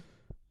year.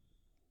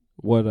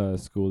 What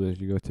school did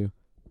you go to?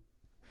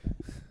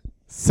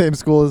 Same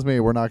school as me.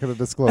 We're not going to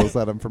disclose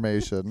that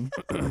information.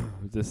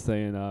 Just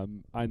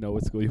saying. I know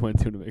what school you went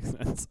to make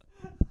sense.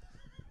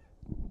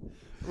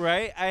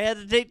 Right? I had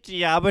to take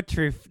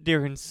geometry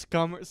during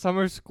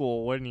summer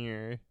school 1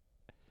 year.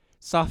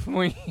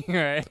 Sophomore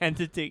year, I had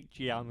to take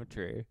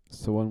geometry.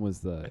 So when was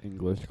the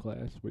English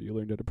class where you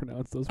learned how to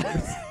pronounce those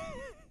words?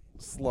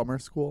 Slumber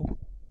school.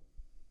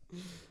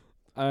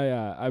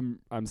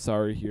 I'm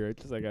sorry here.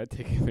 It's just I gotta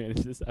take advantage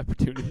of this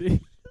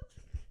opportunity.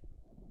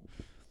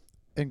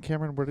 And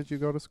Cameron, where did you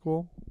go to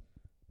school?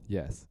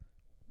 Yes.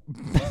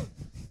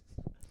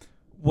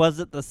 Was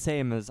it the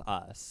same as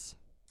us?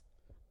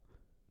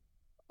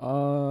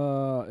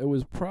 It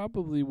was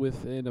probably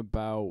within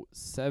about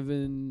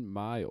 7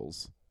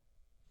 miles.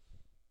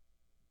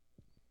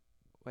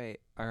 Wait,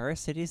 are our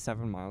cities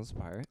 7 miles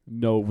apart?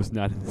 No, it was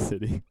not in the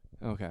city.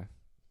 Okay.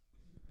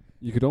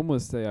 You could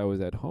almost say I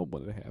was at home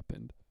when it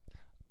happened.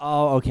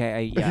 Oh,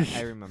 okay.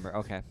 I remember.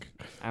 Okay.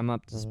 I'm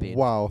up to speed.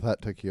 Wow,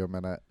 that took you a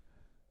minute.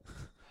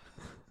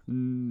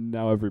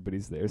 Now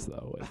everybody's there,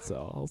 so it's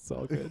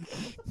all good.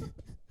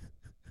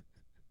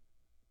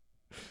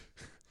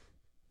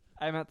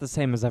 I'm at the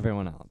same as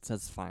everyone else.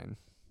 That's fine.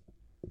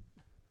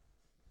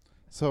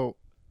 So,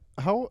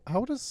 how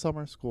does how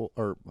does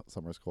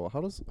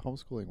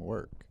homeschooling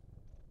work?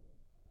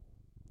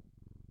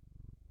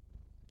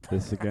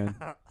 This again.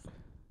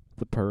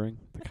 The purring,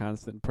 the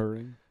constant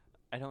purring.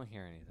 I don't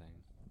hear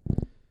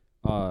anything.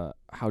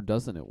 How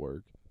doesn't it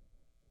work?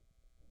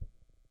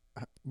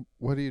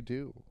 What do you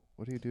do?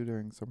 What do you do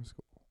during summer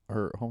school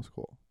or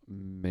homeschool?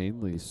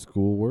 Mainly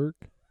schoolwork.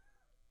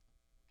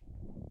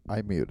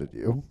 I muted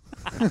you.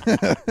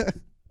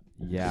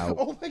 Yeah,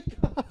 Oh my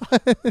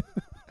god.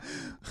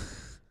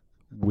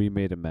 we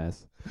made a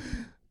mess.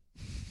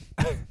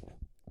 And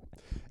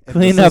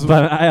Clean this up is-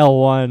 on aisle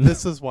 1.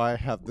 This is why I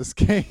have this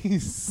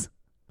case.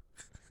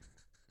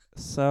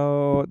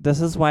 So,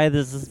 this is why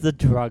this is the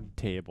drug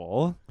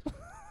table.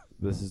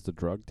 This is the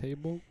drug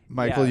table.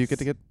 Michael, you get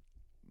to Yes.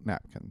 get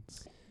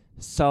napkins.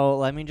 So,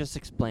 let me just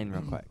explain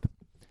real quick.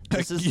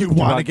 This is you the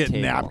want to drug get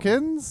table.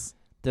 napkins?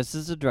 This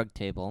is a drug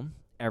table.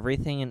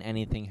 Everything and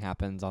anything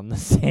happens on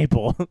this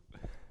table.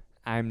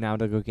 I'm now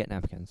to go get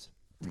napkins.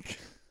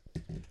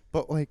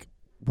 But like,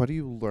 what do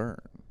you learn?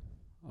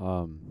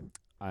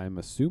 I'm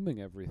assuming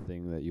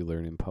everything that you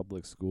learn in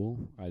public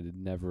school.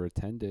 Never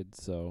attended,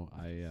 so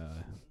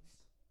I.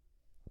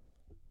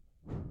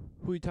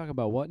 Who you talking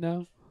about? What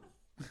now?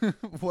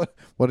 What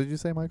did you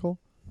say, Michael?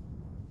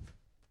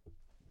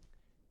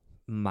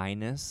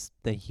 Minus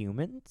the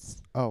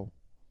humans? Oh,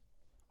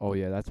 Oh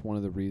yeah, that's one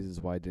of the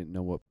reasons why I didn't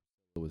know what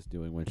was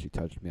doing when she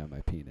touched me on my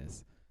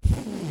penis.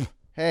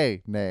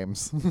 hey,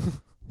 names.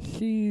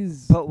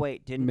 She's But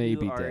wait, didn't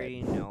maybe you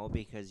already dead. know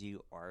because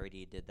you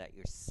already did that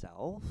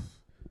yourself?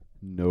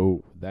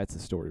 No, that's a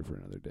story for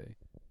another day.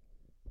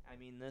 I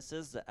mean, this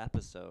is the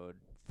episode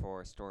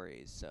for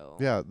stories, so...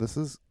 Yeah, this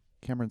is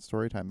Cameron's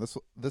story time.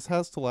 This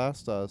has to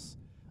last us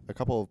a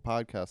couple of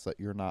podcasts that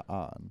you're not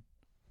on.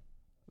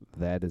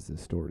 That is a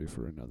story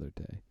for another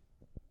day.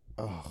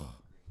 Oh,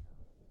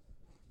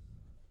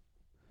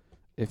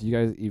 If you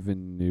guys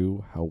even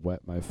knew how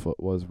wet my foot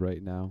was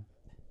right now,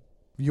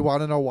 you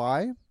want to know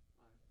why?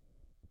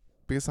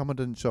 Because someone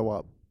didn't show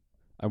up.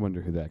 I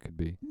wonder who that could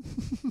be.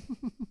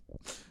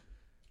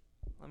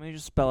 Let me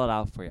just spell it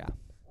out for you.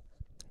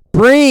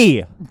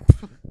 Bree!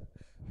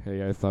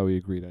 Hey, I thought we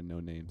agreed on no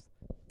names.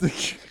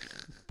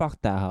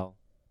 Fuck that hoe.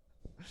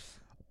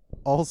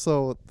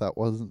 Also, that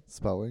wasn't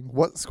spelling.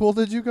 What school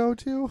did you go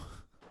to?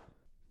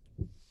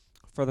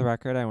 For the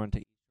record, I went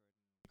to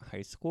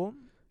high school.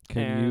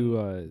 Can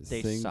you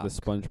they sing the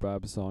suck.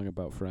 SpongeBob song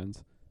about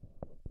friends?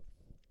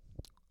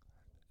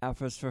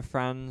 F is for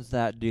friends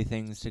that do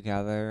things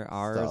together.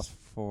 R is Stuff.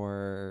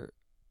 for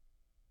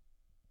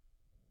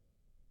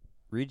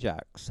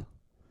rejects.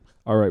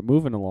 All right,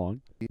 moving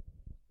along.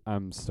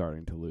 I'm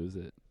starting to lose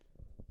it.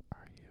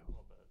 Are you?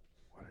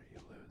 What are you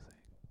losing?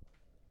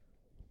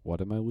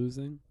 What am I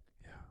losing?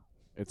 Yeah.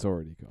 It's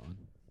already gone.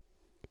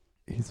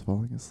 He's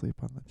falling asleep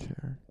on the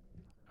chair.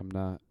 I'm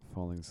not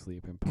falling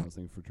asleep and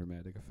pausing for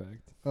dramatic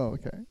effect. Oh,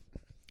 okay.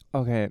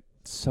 Okay,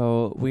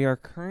 so we are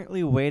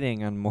currently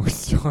waiting on more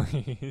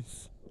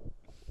stories.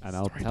 And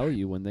I'll Story tell time.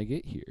 you when they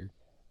get here.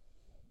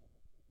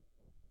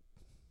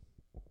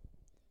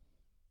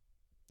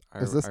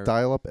 Is this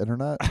dial-up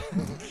internet?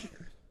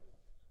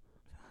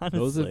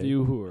 Those of Honestly.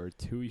 you who are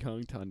too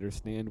young to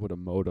understand what a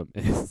modem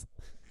is,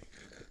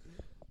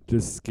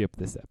 just skip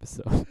this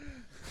episode.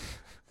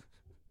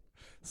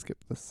 Skip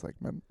this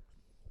segment.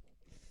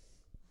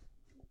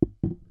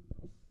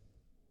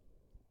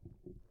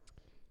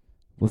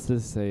 Let's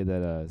just say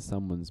that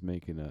someone's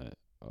making a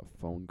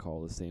phone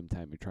call the same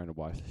time you're trying to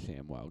watch the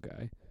ShamWow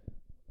guy.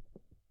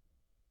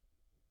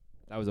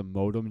 That was a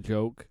modem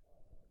joke.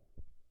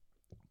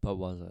 But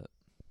was it?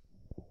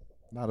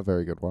 Not a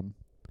very good one.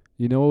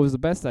 You know, it was the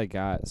best I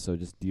got, so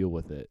just deal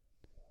with it.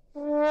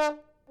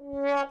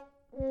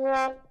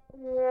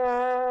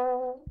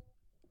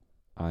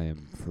 I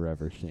am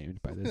forever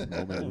shamed by this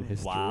moment in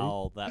history.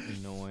 Wow, that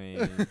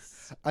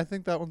noise. I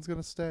think that one's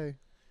gonna stay.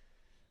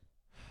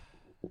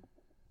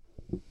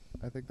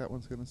 I think that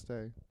one's gonna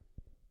stay.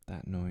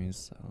 That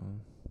noise.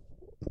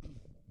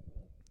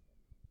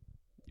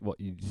 What,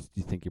 you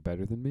think you're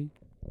better than me?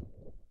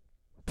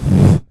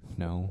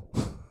 No.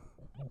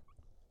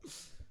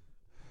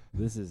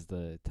 This is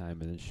the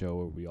time in the show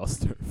where we all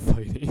start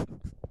fighting.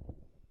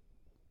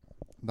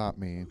 Not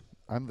me.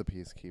 I'm the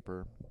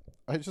peacekeeper.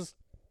 I just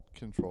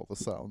control the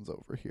sounds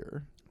over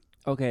here.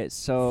 Okay,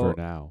 so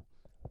For now.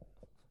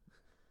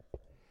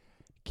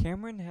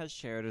 Cameron has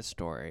shared a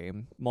story,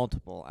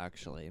 multiple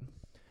actually.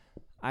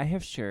 I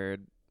have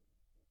shared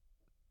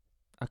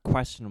a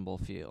questionable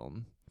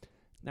film.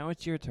 Now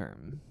it's your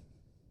turn.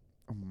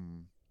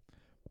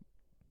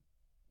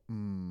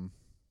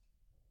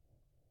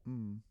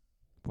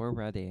 We're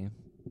ready.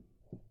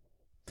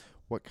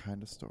 What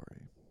kind of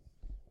story?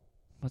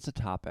 What's the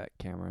topic,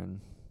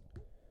 Cameron?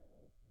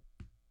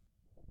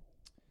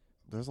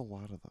 There's a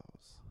lot of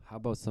those. How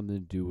about something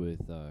to do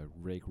with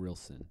Ray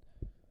Grilson?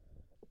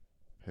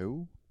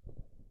 Who?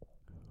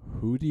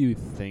 Who do you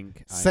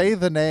think? Say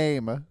the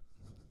name.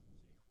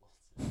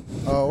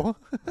 Oh.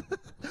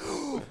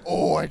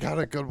 Oh, I got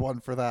a good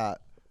one for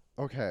that.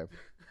 Okay.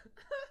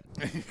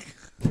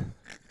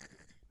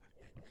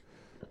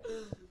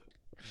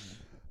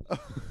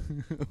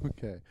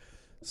 Okay.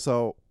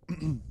 So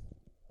I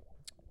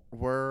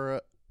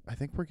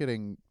think we're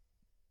getting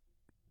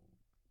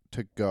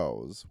to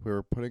goes. We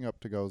were putting up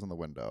to goes in the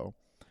window.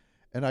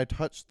 And I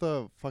touched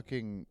the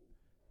fucking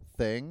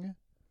thing.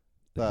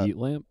 the heat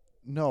lamp?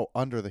 No,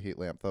 under the heat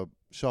lamp. The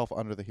shelf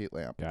under the heat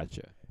lamp.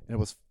 Gotcha. And it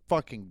was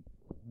fucking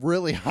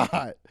really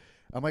hot.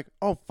 I'm like,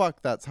 oh,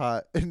 fuck, that's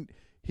hot. And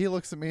he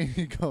looks at me and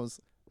he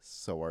goes,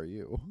 so are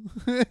you.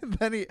 And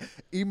then he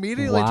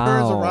immediately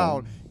turns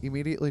around.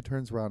 Immediately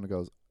turns around and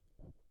goes,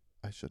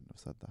 I shouldn't have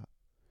said that.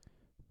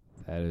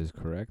 That is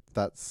correct.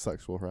 That's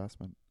sexual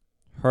harassment.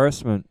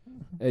 Harassment.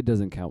 It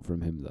doesn't count from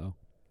him, though.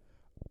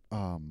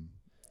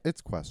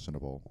 It's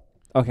questionable.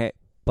 Okay,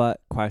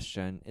 but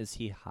question, is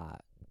he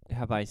hot?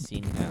 Have I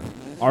seen him?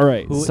 All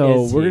right, Who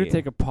so is we're he? going to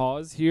take a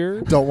pause here.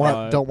 Don't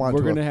want We're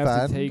to gonna have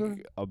to offend.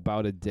 take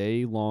about a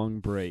day-long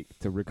break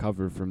to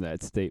recover from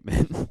that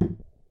statement.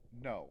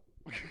 No.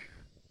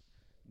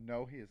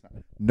 No, he is not.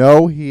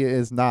 No, he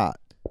is not.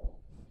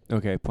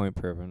 Okay, point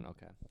proven.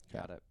 Okay,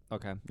 got it.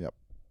 Okay.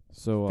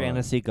 So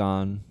Fantasy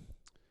gone.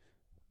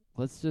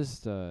 let's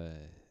just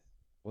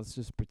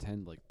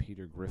pretend like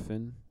Peter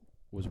Griffin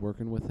was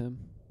working with him,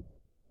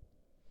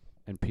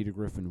 and Peter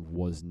Griffin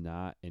was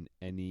not in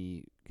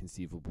any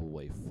conceivable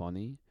way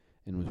funny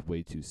and was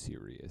way too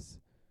serious.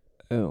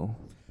 Oh.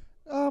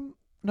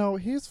 No,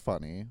 he's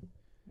funny.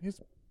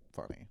 He's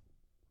funny.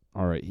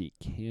 All right, he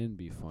can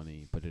be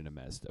funny, but in a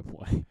messed up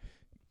way.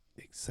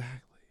 Exactly.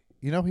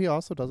 You know, he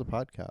also does a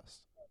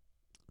podcast.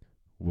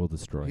 We'll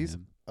destroy He's-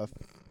 him.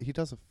 He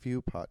does a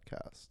few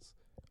podcasts.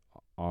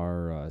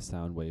 Our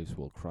sound waves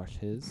will crush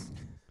his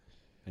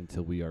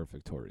until we are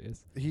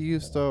victorious. He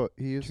used to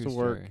True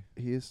work story.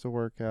 he used to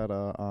work at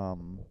a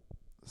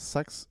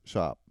sex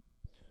shop.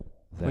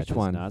 That Which does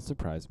one? not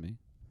surprise me.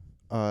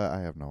 I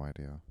have no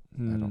idea. I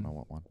don't know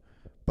what one.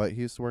 But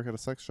he used to work at a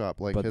sex shop.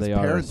 Like, But his they are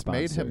a parents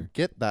made sponsor. him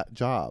get that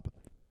job.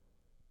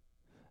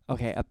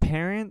 Okay, a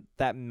parent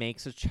that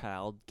makes a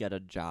child get a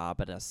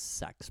job at a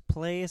sex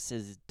place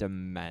is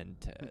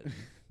demented.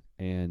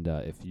 And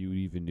if you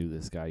even knew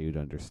this guy, you'd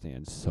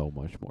understand so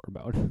much more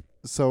about him.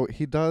 So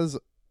he does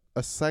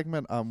a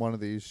segment on one of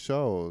these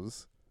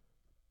shows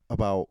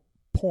about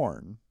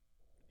porn.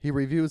 He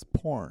reviews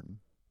porn.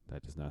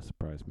 That does not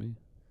surprise me.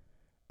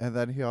 And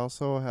then he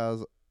also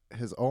has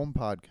his own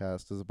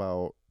podcast is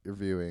about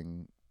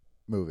reviewing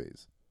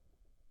movies.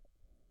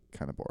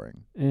 Kind of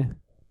boring.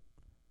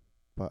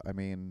 But, I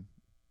mean,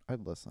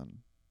 I'd listen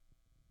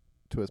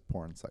to his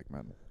porn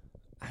segment.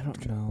 I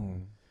don't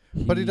know.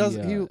 But he does.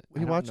 I He don't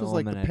watches, know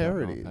like, him the and I don't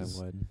know if parodies.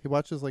 I would. He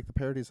watches, like, the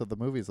parodies of the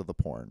movies of the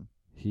porn.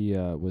 He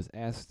was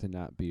asked to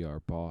not be our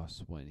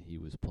boss when he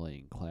was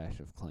playing Clash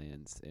of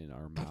Clans in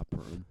our mop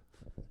room.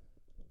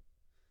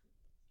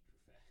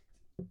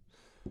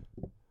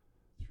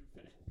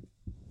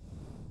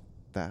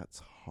 That's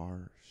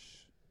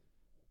harsh.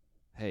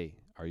 Hey,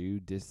 are you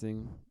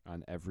dissing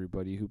on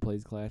everybody who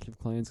plays Clash of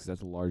Clans? 'Cause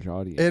that's a large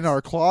audience. In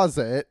our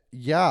closet,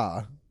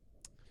 yeah.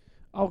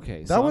 Okay,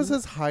 That so was I'm,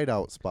 his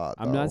hideout spot,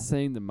 I'm though. not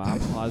saying the mop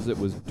closet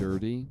was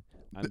dirty.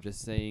 I'm just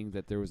saying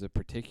that there was a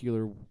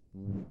particular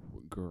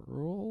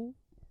girl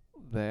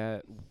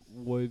that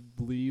would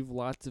leave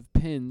lots of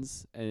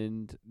pins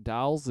and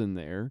dolls in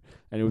there,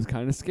 and it was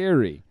kind of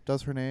scary.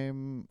 Does her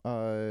name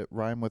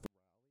rhyme with...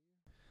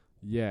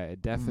 Yeah,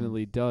 it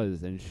definitely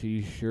does, and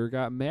she sure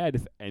got mad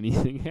if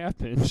anything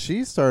happened.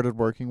 She started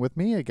working with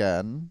me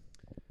again.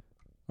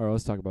 All right,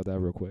 let's talk about that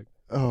real quick.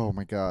 Oh,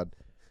 my God.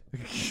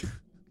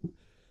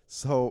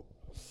 So,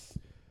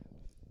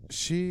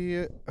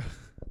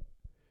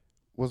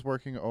 was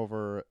working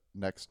over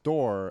next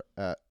door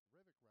at.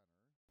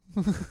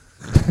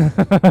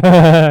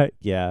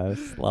 Yes,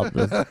 love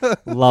this.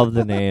 Love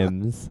the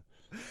names.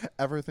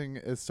 Everything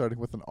is starting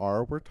with an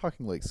R. We're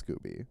talking like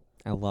Scooby.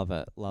 I love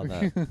it. Love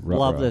it. Ruh-roh.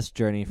 Love this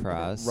journey for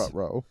us.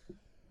 Ruh-roh.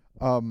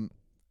 And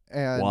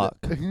Walk.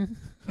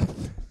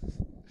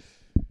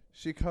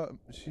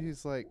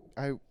 she's like,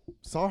 I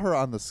saw her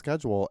on the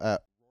schedule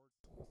at.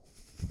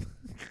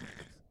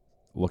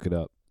 Look it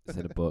up. It's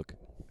in a book.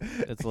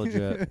 It's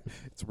legit.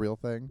 It's a real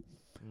thing.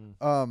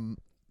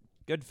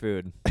 Good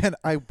food. And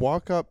I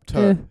walk up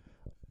to.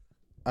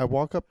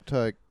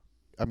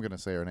 I'm gonna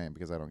say her name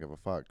because I don't give a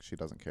fuck. She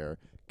doesn't care.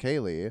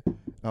 Kaylee.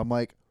 I'm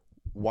like,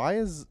 why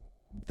is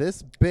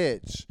this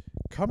bitch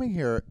coming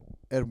here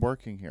and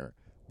working here?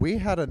 We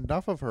had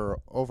enough of her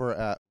over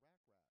at.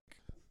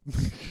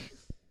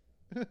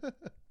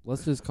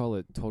 Let's just call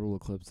it total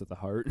eclipse of the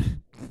heart.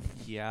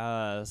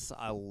 Yes,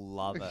 I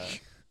love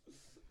it.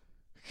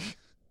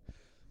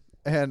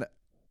 And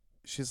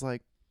she's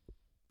like,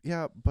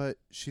 yeah, but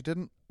she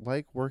didn't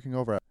like working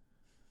over at.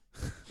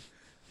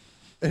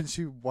 And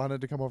she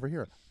wanted to come over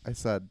here. I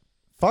said,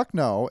 fuck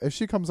no. If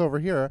she comes over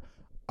here,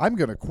 I'm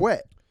going to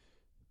quit.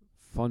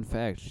 Fun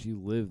fact, she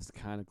lives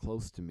kind of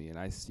close to me, and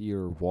I see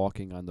her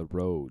walking on the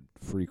road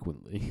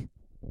frequently.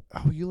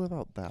 Oh, you live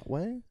out that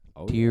way?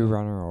 Oh, Do you yeah.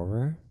 run her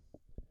over?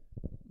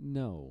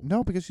 No.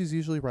 No, because she's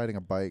usually riding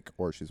a bike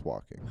or she's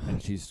walking.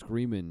 And she's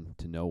screaming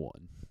to no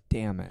one,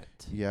 Damn it.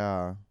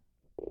 Yeah.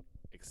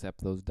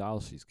 except those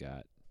dolls she's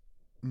got.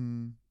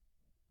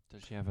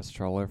 Does she have a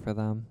stroller for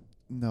them?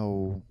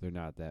 No. They're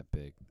not that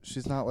big.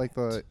 She's not like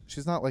the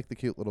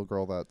cute little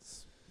girl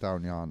that's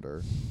down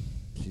yonder.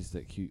 She's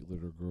that cute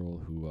little girl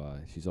who,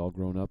 she's all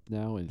grown up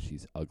now, and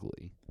she's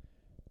ugly.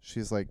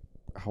 She's like,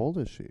 how old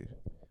is she?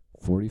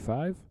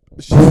 45?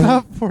 She's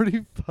not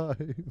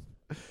 45.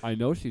 I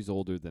know she's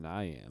older than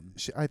I am.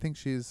 I think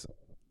she's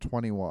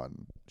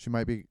 21. She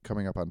might be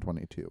coming up on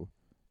 22.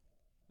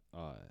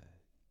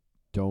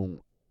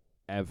 Don't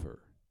ever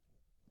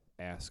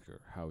ask her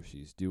how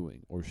she's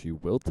doing, or she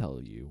will tell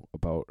you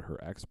about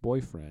her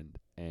ex-boyfriend,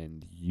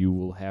 and you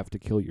will have to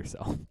kill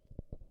yourself.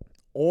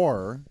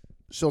 Or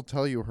she'll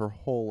tell you her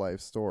whole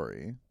life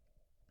story.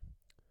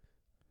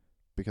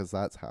 Because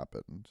that's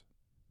happened.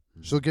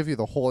 She'll give you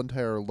the whole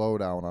entire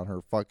lowdown on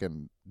her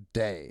fucking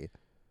day.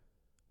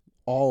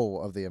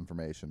 All of the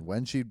information.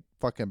 When she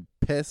fucking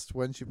pissed,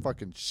 when she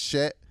fucking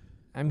shit.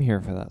 I'm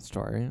here for that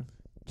story.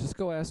 Just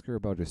go ask her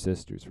about her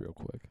sisters real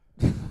quick.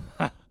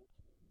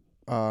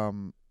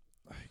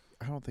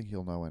 I don't think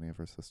you'll know any of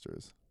her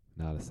sisters.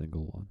 Not a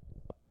single one.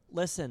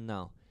 Listen,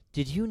 though.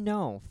 Did you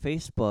know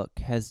Facebook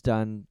has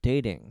done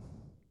dating?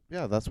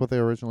 Yeah, that's what they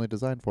originally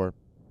designed for.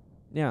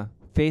 Yeah.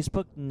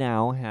 Facebook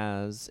now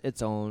has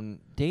its own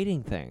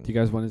dating thing. Do you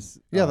guys want to?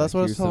 Yeah, that's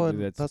what I was hear something telling-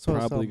 That's that's what I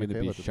was probably telling going to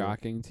be Michaela to do.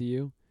 shocking to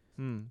you.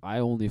 I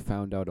only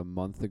found out a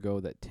month ago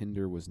that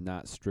Tinder was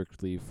not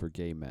strictly for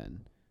gay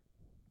men.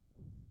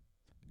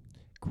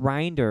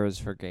 Grinders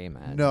for gay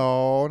men.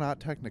 No, not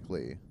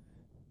technically.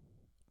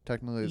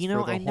 Technically, it's You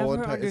know, for the I whole never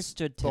entire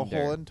understood the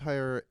Tinder. whole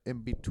entire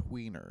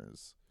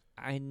in-betweeners.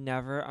 I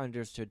never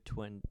understood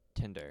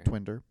Tinder.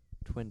 Twinder.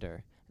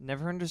 Twinder.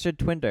 Never understood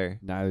Twinder.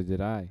 Neither did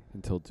I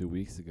until 2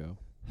 weeks ago,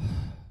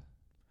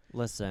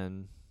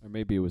 Listen, or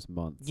maybe it was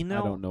months. You I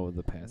know- don't know what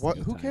the past. What?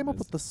 Who came up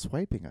with the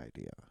swiping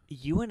idea?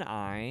 you and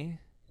I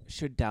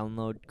should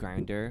download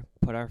Grindr,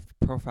 put our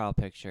profile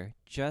picture,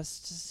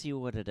 just to see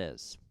what it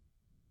is.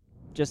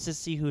 Just to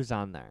see who's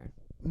on there.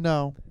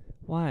 No.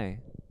 Why?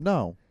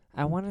 No.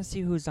 I want to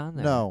see who's on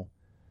there. No.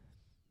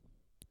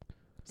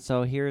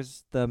 So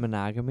here's the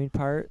monogamy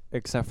part,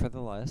 except for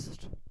the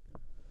list.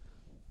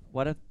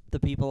 What if the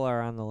people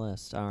are on the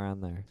list are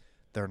on there?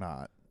 They're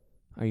not.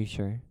 Are you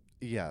sure?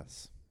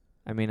 Yes.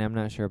 I mean, I'm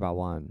not sure about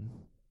one.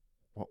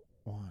 What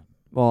one?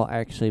 Well,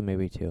 actually,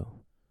 maybe two.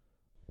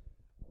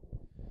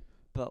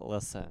 But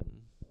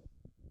listen,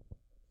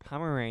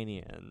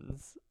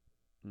 Pomeranians,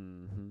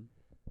 Mm-hmm.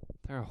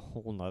 they're a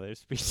whole nother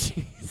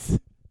species.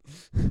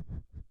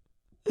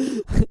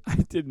 I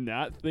did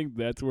not think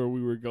that's where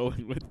we were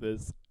going with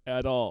this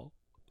at all.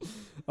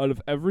 Out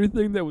of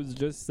everything that was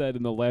just said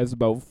in the last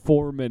about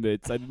 4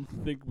 minutes, I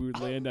didn't think we would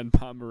land on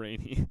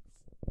Pomeranians.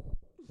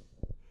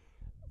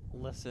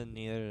 Listen,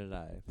 neither did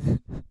I.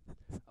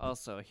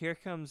 Also, here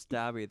comes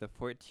Dobby, the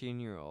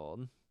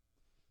 14-year-old.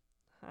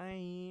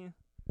 Hi.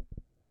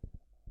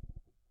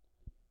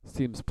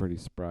 Seems pretty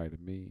spry to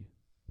me.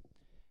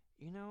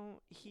 You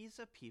know, he's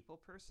a people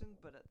person,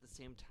 but at the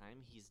same time,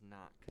 he's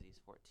not because he's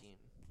 14.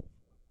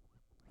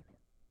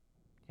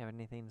 You have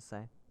anything to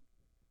say?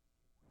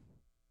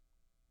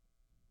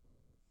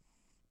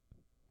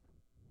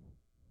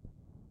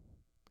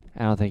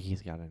 I don't think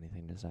he's got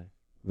anything to say.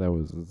 That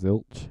was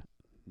zilch.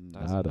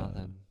 That's Nada.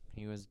 nothing.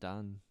 He was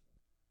done.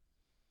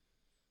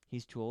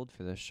 He's too old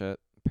for this shit,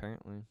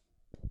 apparently.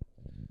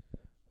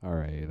 All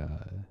right.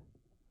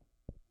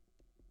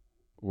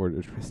 Where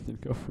did Tristan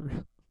go for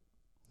real?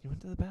 He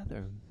went to the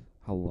bathroom.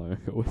 How long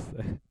ago was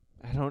that?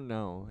 I don't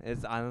know.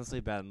 It's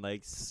honestly been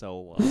like so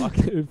long.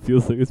 It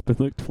feels like it's been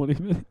like 20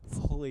 minutes.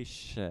 Holy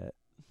shit.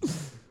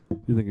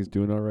 You think he's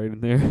doing all right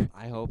in there?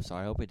 I hope so.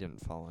 I hope it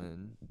didn't fall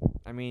in.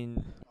 I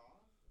mean,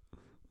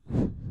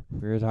 we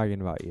were talking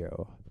about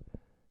you.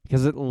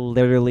 Because it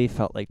literally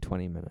felt like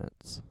 20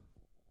 minutes.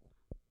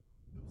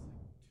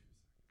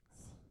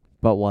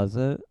 But was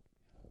it?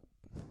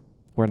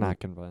 We're not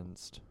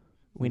convinced.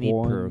 We need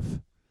One, proof.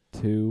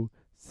 2.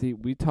 See,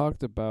 we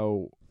talked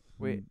about.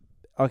 Wait.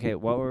 Okay,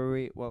 what were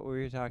we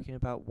talking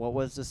about? What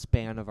was the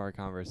span of our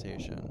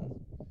conversation?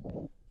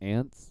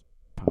 Ants,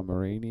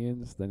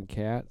 Pomeranians, then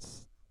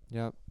cats.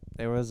 Yep.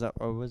 It was a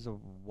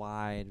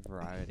wide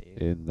variety.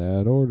 In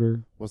that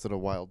order. Was it a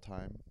wild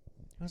time?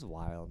 It was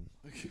wild.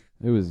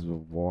 It was a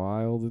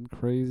wild and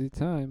crazy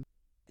time.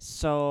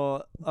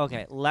 So,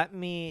 okay, let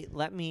me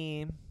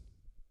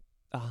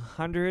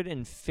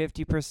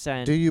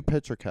 150% Do you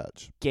pitch or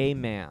catch? gay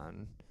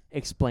man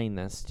explain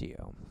this to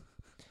you.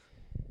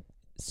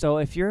 So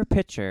if you're a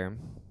pitcher,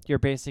 you're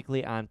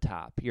basically on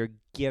top. You're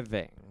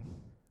giving.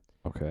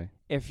 Okay.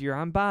 If you're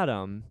on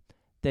bottom,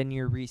 then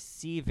you're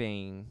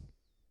receiving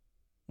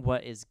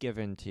what is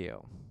given to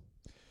you.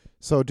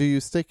 So do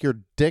you stick your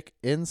dick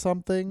in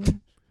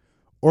something,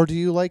 or do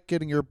you like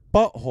getting your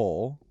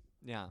butthole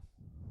Yeah.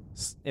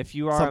 s- If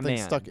you are something a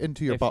man. stuck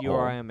into your if butthole? you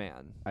are a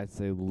man. I'd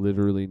say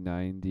literally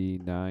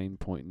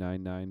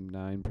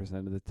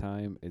 99.999% of the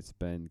time it's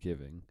been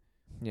giving.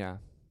 Yeah.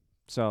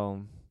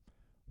 So,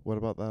 What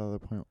about that other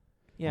point?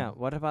 yeah,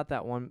 what about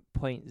that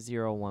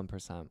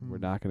 1.01%? We're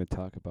not going to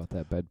talk about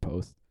that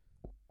bedpost.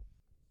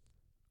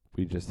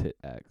 We just hit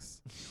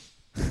X.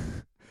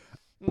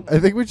 I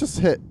think we just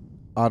hit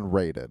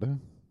unrated.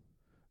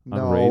 No,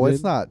 Unrated?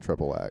 it's not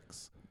triple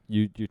X.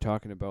 You're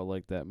talking about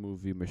like that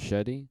movie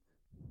Machete?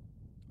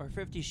 Or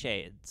 50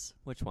 Shades.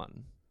 Which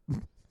one?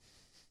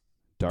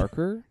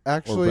 Darker?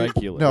 Actually,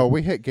 regular? no,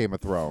 we hit Game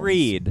of Thrones.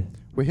 Freed.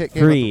 We hit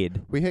Game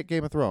Freed. we hit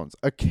Game of Thrones.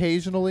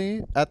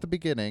 Occasionally, at the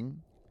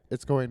beginning,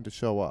 it's going to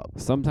show up.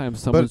 Sometimes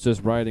someone's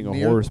just riding a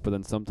near- horse, but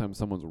then sometimes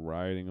someone's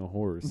riding a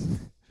horse.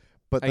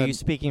 But Are then you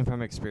speaking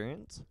from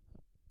experience?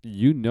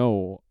 You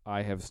know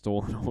I have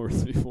stolen a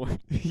horse before.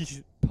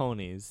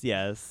 Ponies,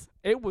 yes.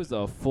 It was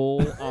a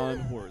full-on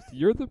horse.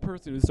 You're the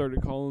person who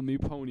started calling me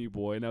Pony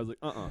Boy, and I was like,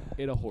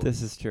 it a horse.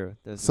 This is true.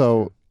 This is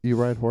so true. you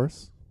ride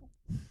horse?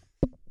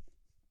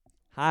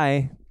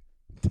 Hi.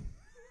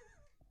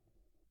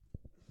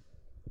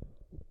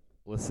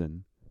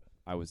 Listen,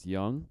 I was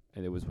young,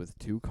 and it was with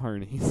 2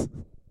 carnies.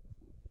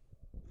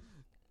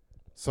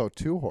 So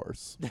 2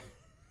 horse.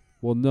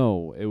 Well,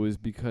 no, it was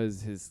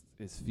because his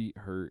feet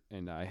hurt,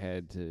 and I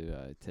had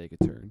to take a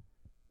turn.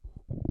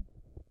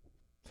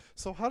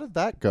 So how did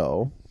that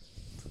go?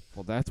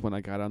 Well, that's when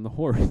I got on the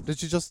horse.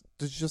 Did you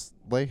just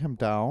lay him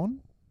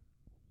down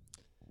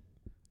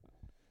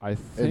I and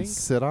think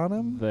sit on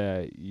him?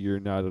 that you're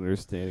not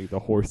understanding the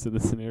horse in the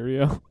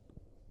scenario.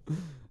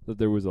 That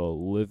there was a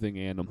living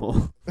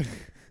animal.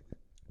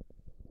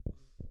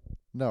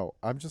 No,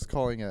 I'm just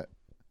calling it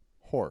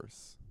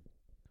horse.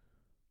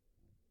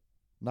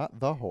 Not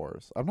the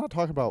horse. I'm not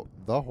talking about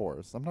the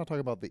horse. I'm not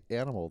talking about the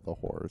animal, the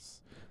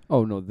horse.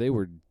 Oh, no, they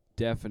were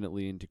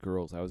definitely into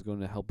girls. I was going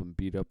to help him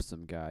beat up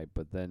some guy,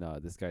 but then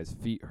this guy's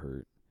feet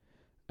hurt.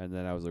 And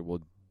then I was like,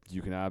 well,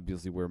 you can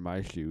obviously wear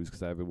my shoes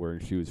because I've been wearing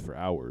shoes for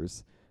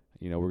hours.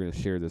 You know, we're going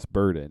to share this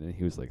burden. And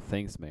he was like,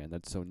 thanks, man.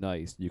 That's so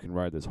nice. You can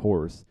ride this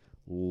horse.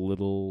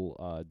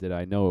 Little did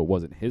I know it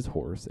wasn't his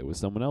horse. It was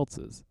someone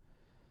else's.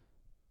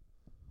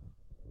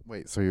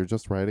 Wait, so you're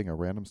just riding a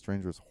random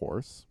stranger's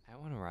horse? I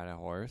want to ride a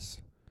horse.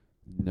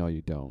 No,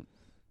 you don't.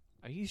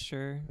 Are you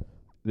sure?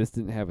 This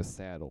didn't have a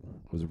saddle.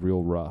 It was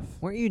real rough.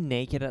 Weren't you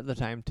naked at the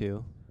time,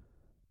 too?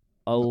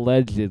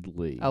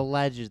 Allegedly.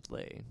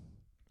 Allegedly.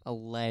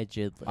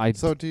 Allegedly.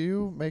 So do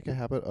you make a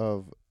habit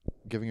of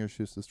giving your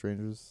shoes to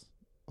strangers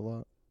a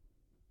lot?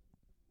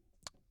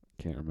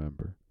 Can't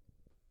remember.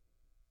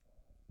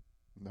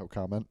 No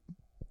comment.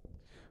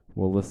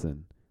 Well,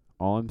 listen.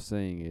 All I'm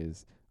saying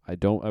is I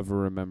don't ever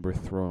remember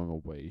throwing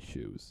away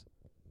shoes.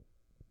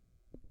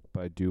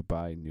 But I do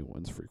buy new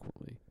ones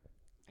frequently.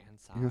 And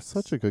socks. You're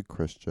such a good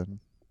Christian.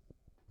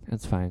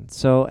 That's fine.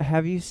 So,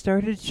 have you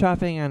started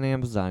shopping on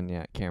Amazon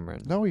yet,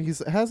 Cameron? No, he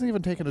hasn't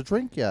even taken a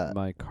drink yet.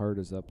 My card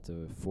is up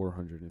to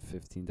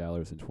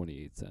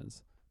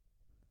 $415.28.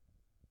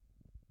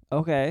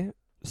 Okay.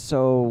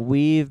 So,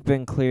 we've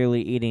been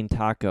clearly eating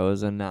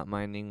tacos and not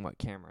minding what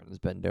Cameron has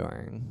been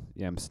doing.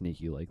 Yeah, I'm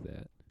sneaky like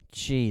that.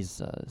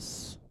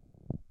 Jesus.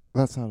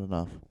 That's not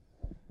enough.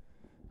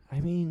 I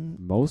mean,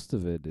 Most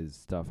of it is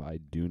stuff I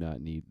do not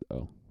need,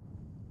 though.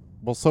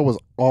 Well, so was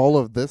all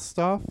of this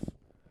stuff?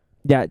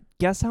 yeah,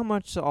 guess how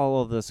much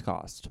all of this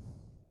cost?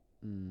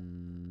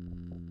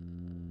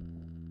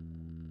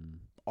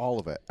 All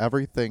of it.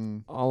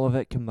 Everything. All of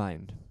it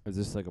combined. Is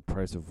this like a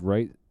price of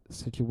right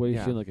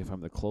situation? Yeah. Like if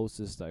I'm the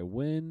closest, I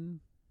win?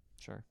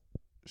 Sure.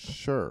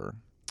 Sure.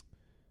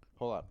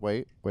 Hold on.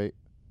 Wait.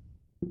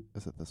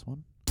 Is it this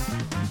one?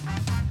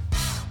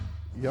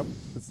 Yep,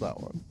 it's that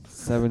one.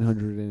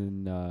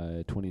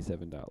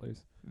 $727.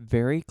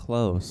 Very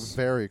close.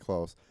 Very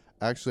close.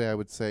 Actually, I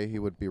would say he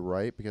would be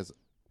right because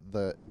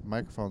the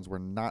microphones were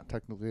not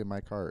technically in my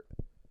cart.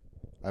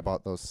 I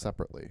bought those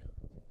separately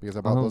because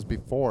I bought Oh. those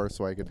before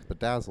so I could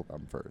bedazzle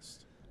them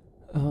first.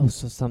 Oh,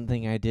 so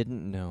something I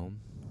didn't know.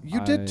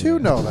 You did too I-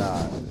 know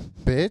that,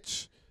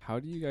 bitch. How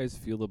do you guys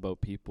feel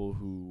about people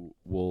who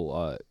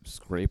will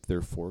scrape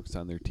their forks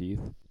on their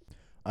teeth?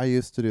 I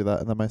used to do that,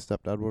 and then my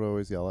stepdad would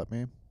always yell at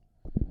me,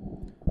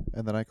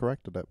 and then I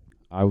corrected it.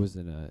 I was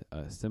in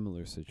a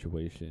similar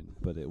situation,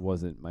 but it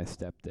wasn't my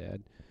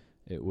stepdad.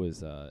 It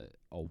was a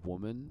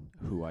woman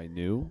who I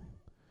knew.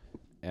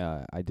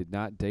 I did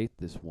not date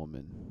this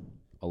woman,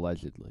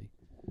 allegedly.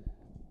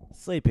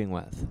 Sleeping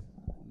with.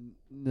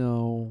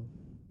 No,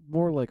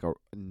 more like a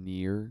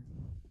near.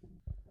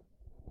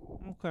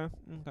 Okay.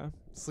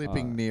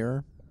 Sleeping Uh,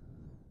 near.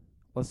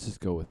 Let's just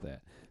go with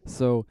that.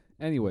 So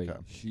anyway, Okay.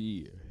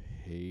 she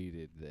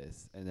hated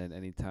this, and then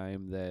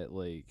anytime that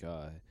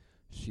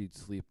she'd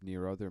sleep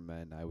near other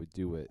men, I would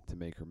do it to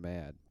make her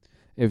mad.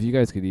 If you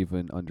guys could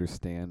even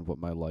understand what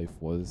my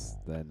life was,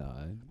 then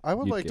I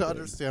would you'd like to get it.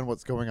 understand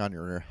what's going on in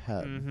your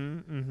head.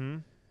 Mm-hmm.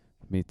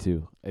 Me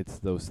too. It's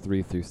those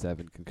 3 through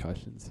 7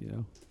 concussions, you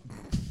know.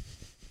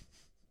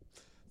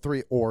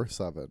 3 or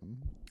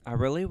 7. I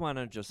really want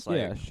to just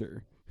Yeah,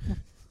 sure.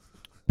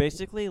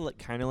 basically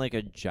kind of like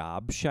a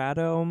job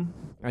shadow.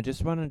 I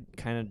just want to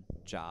kind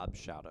of job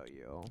shadow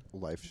you.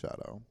 Life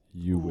shadow.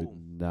 You would Ooh.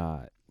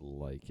 not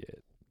like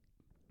it.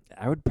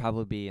 I would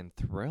probably be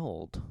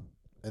enthralled.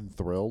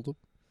 Enthralled.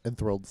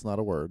 Enthrilled's not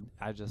a word.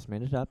 I just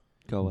made it up.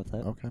 Go with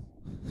it. Okay.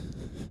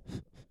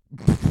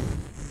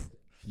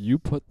 You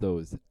put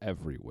those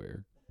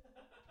everywhere.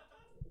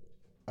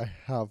 I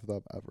have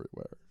them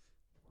everywhere.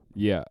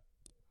 Yeah.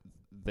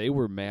 They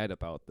were mad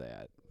about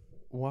that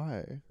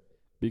Why?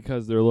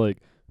 because they're like,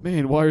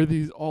 "Man, why are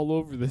these all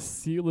over the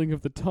ceiling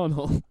of the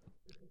tunnel?"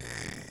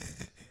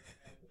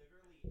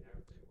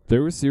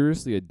 There was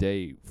seriously a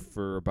day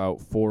for about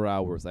 4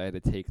 hours I had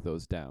to take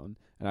those down,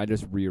 and I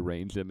just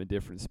rearranged them in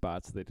different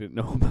spots they didn't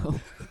know about.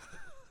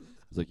 I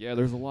was like, "Yeah,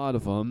 there's a lot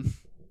of them."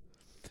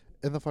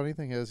 And the funny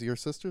thing is, your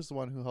sister's the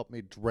one who helped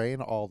me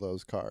drain all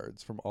those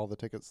cards from all the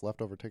tickets,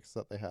 leftover tickets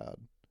that they had,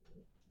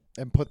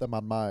 and put them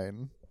on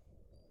mine,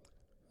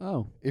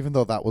 Oh. even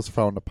though that was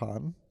frowned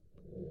upon.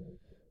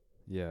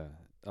 Yeah.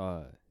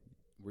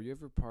 Were you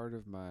ever part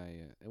of my...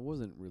 it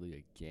wasn't really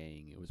a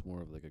gang. It was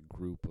more of like a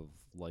group of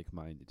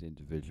like-minded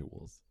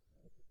individuals.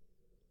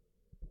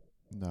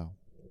 No.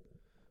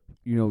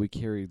 You know, we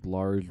carried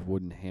large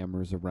wooden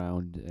hammers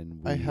around,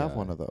 and we, I have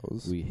one of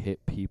those. we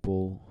hit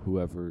people,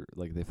 whoever,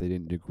 like, if they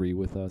didn't agree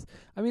with us.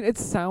 I mean, it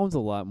sounds a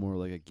lot more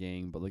like a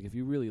gang, but, like, if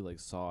you really, like,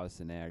 saw us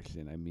in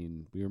action, I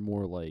mean, we were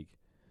more like,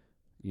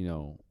 you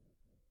know,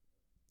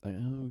 like,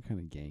 kind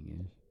of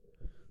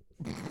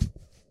gang-ish.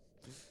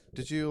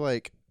 Did you,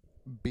 like,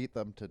 beat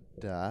them to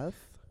death?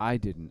 I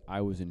didn't. I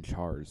was in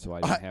charge, so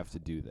I didn't have to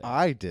do that.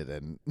 I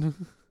didn't. It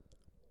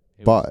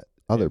But was-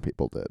 other it-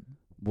 people did.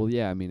 Well,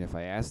 yeah, I mean, if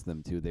I asked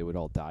them to, they would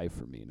all die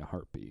for me in a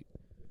heartbeat.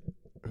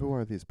 Who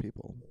are these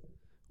people?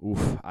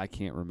 Oof, I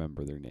can't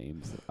remember their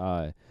names.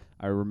 I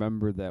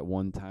remember that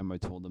one time I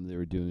told them they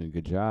were doing a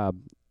good job,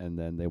 and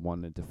then they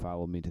wanted to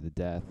follow me to the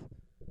death.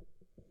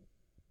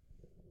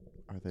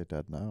 Are they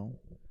dead now?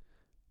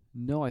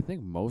 No, I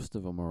think most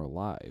of them are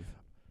alive.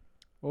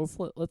 Well,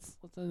 let's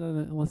end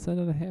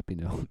on a happy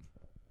note.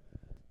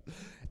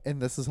 And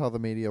this is how the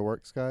media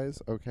works,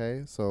 guys.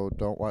 Okay, so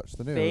don't watch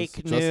the news. Fake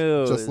Just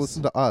news.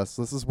 listen to us.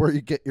 This is where you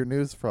get your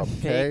news from.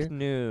 Okay. Fake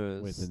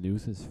news. Wait, the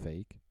news is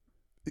fake.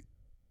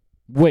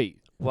 Wait,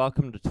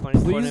 Welcome to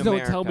 2020 please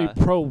don't tell me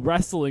America. pro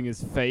wrestling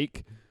is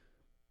fake.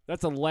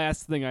 That's the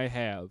last thing I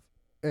have.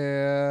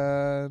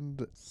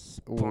 And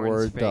Porn's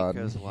we're fake done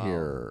as well.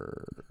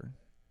 here.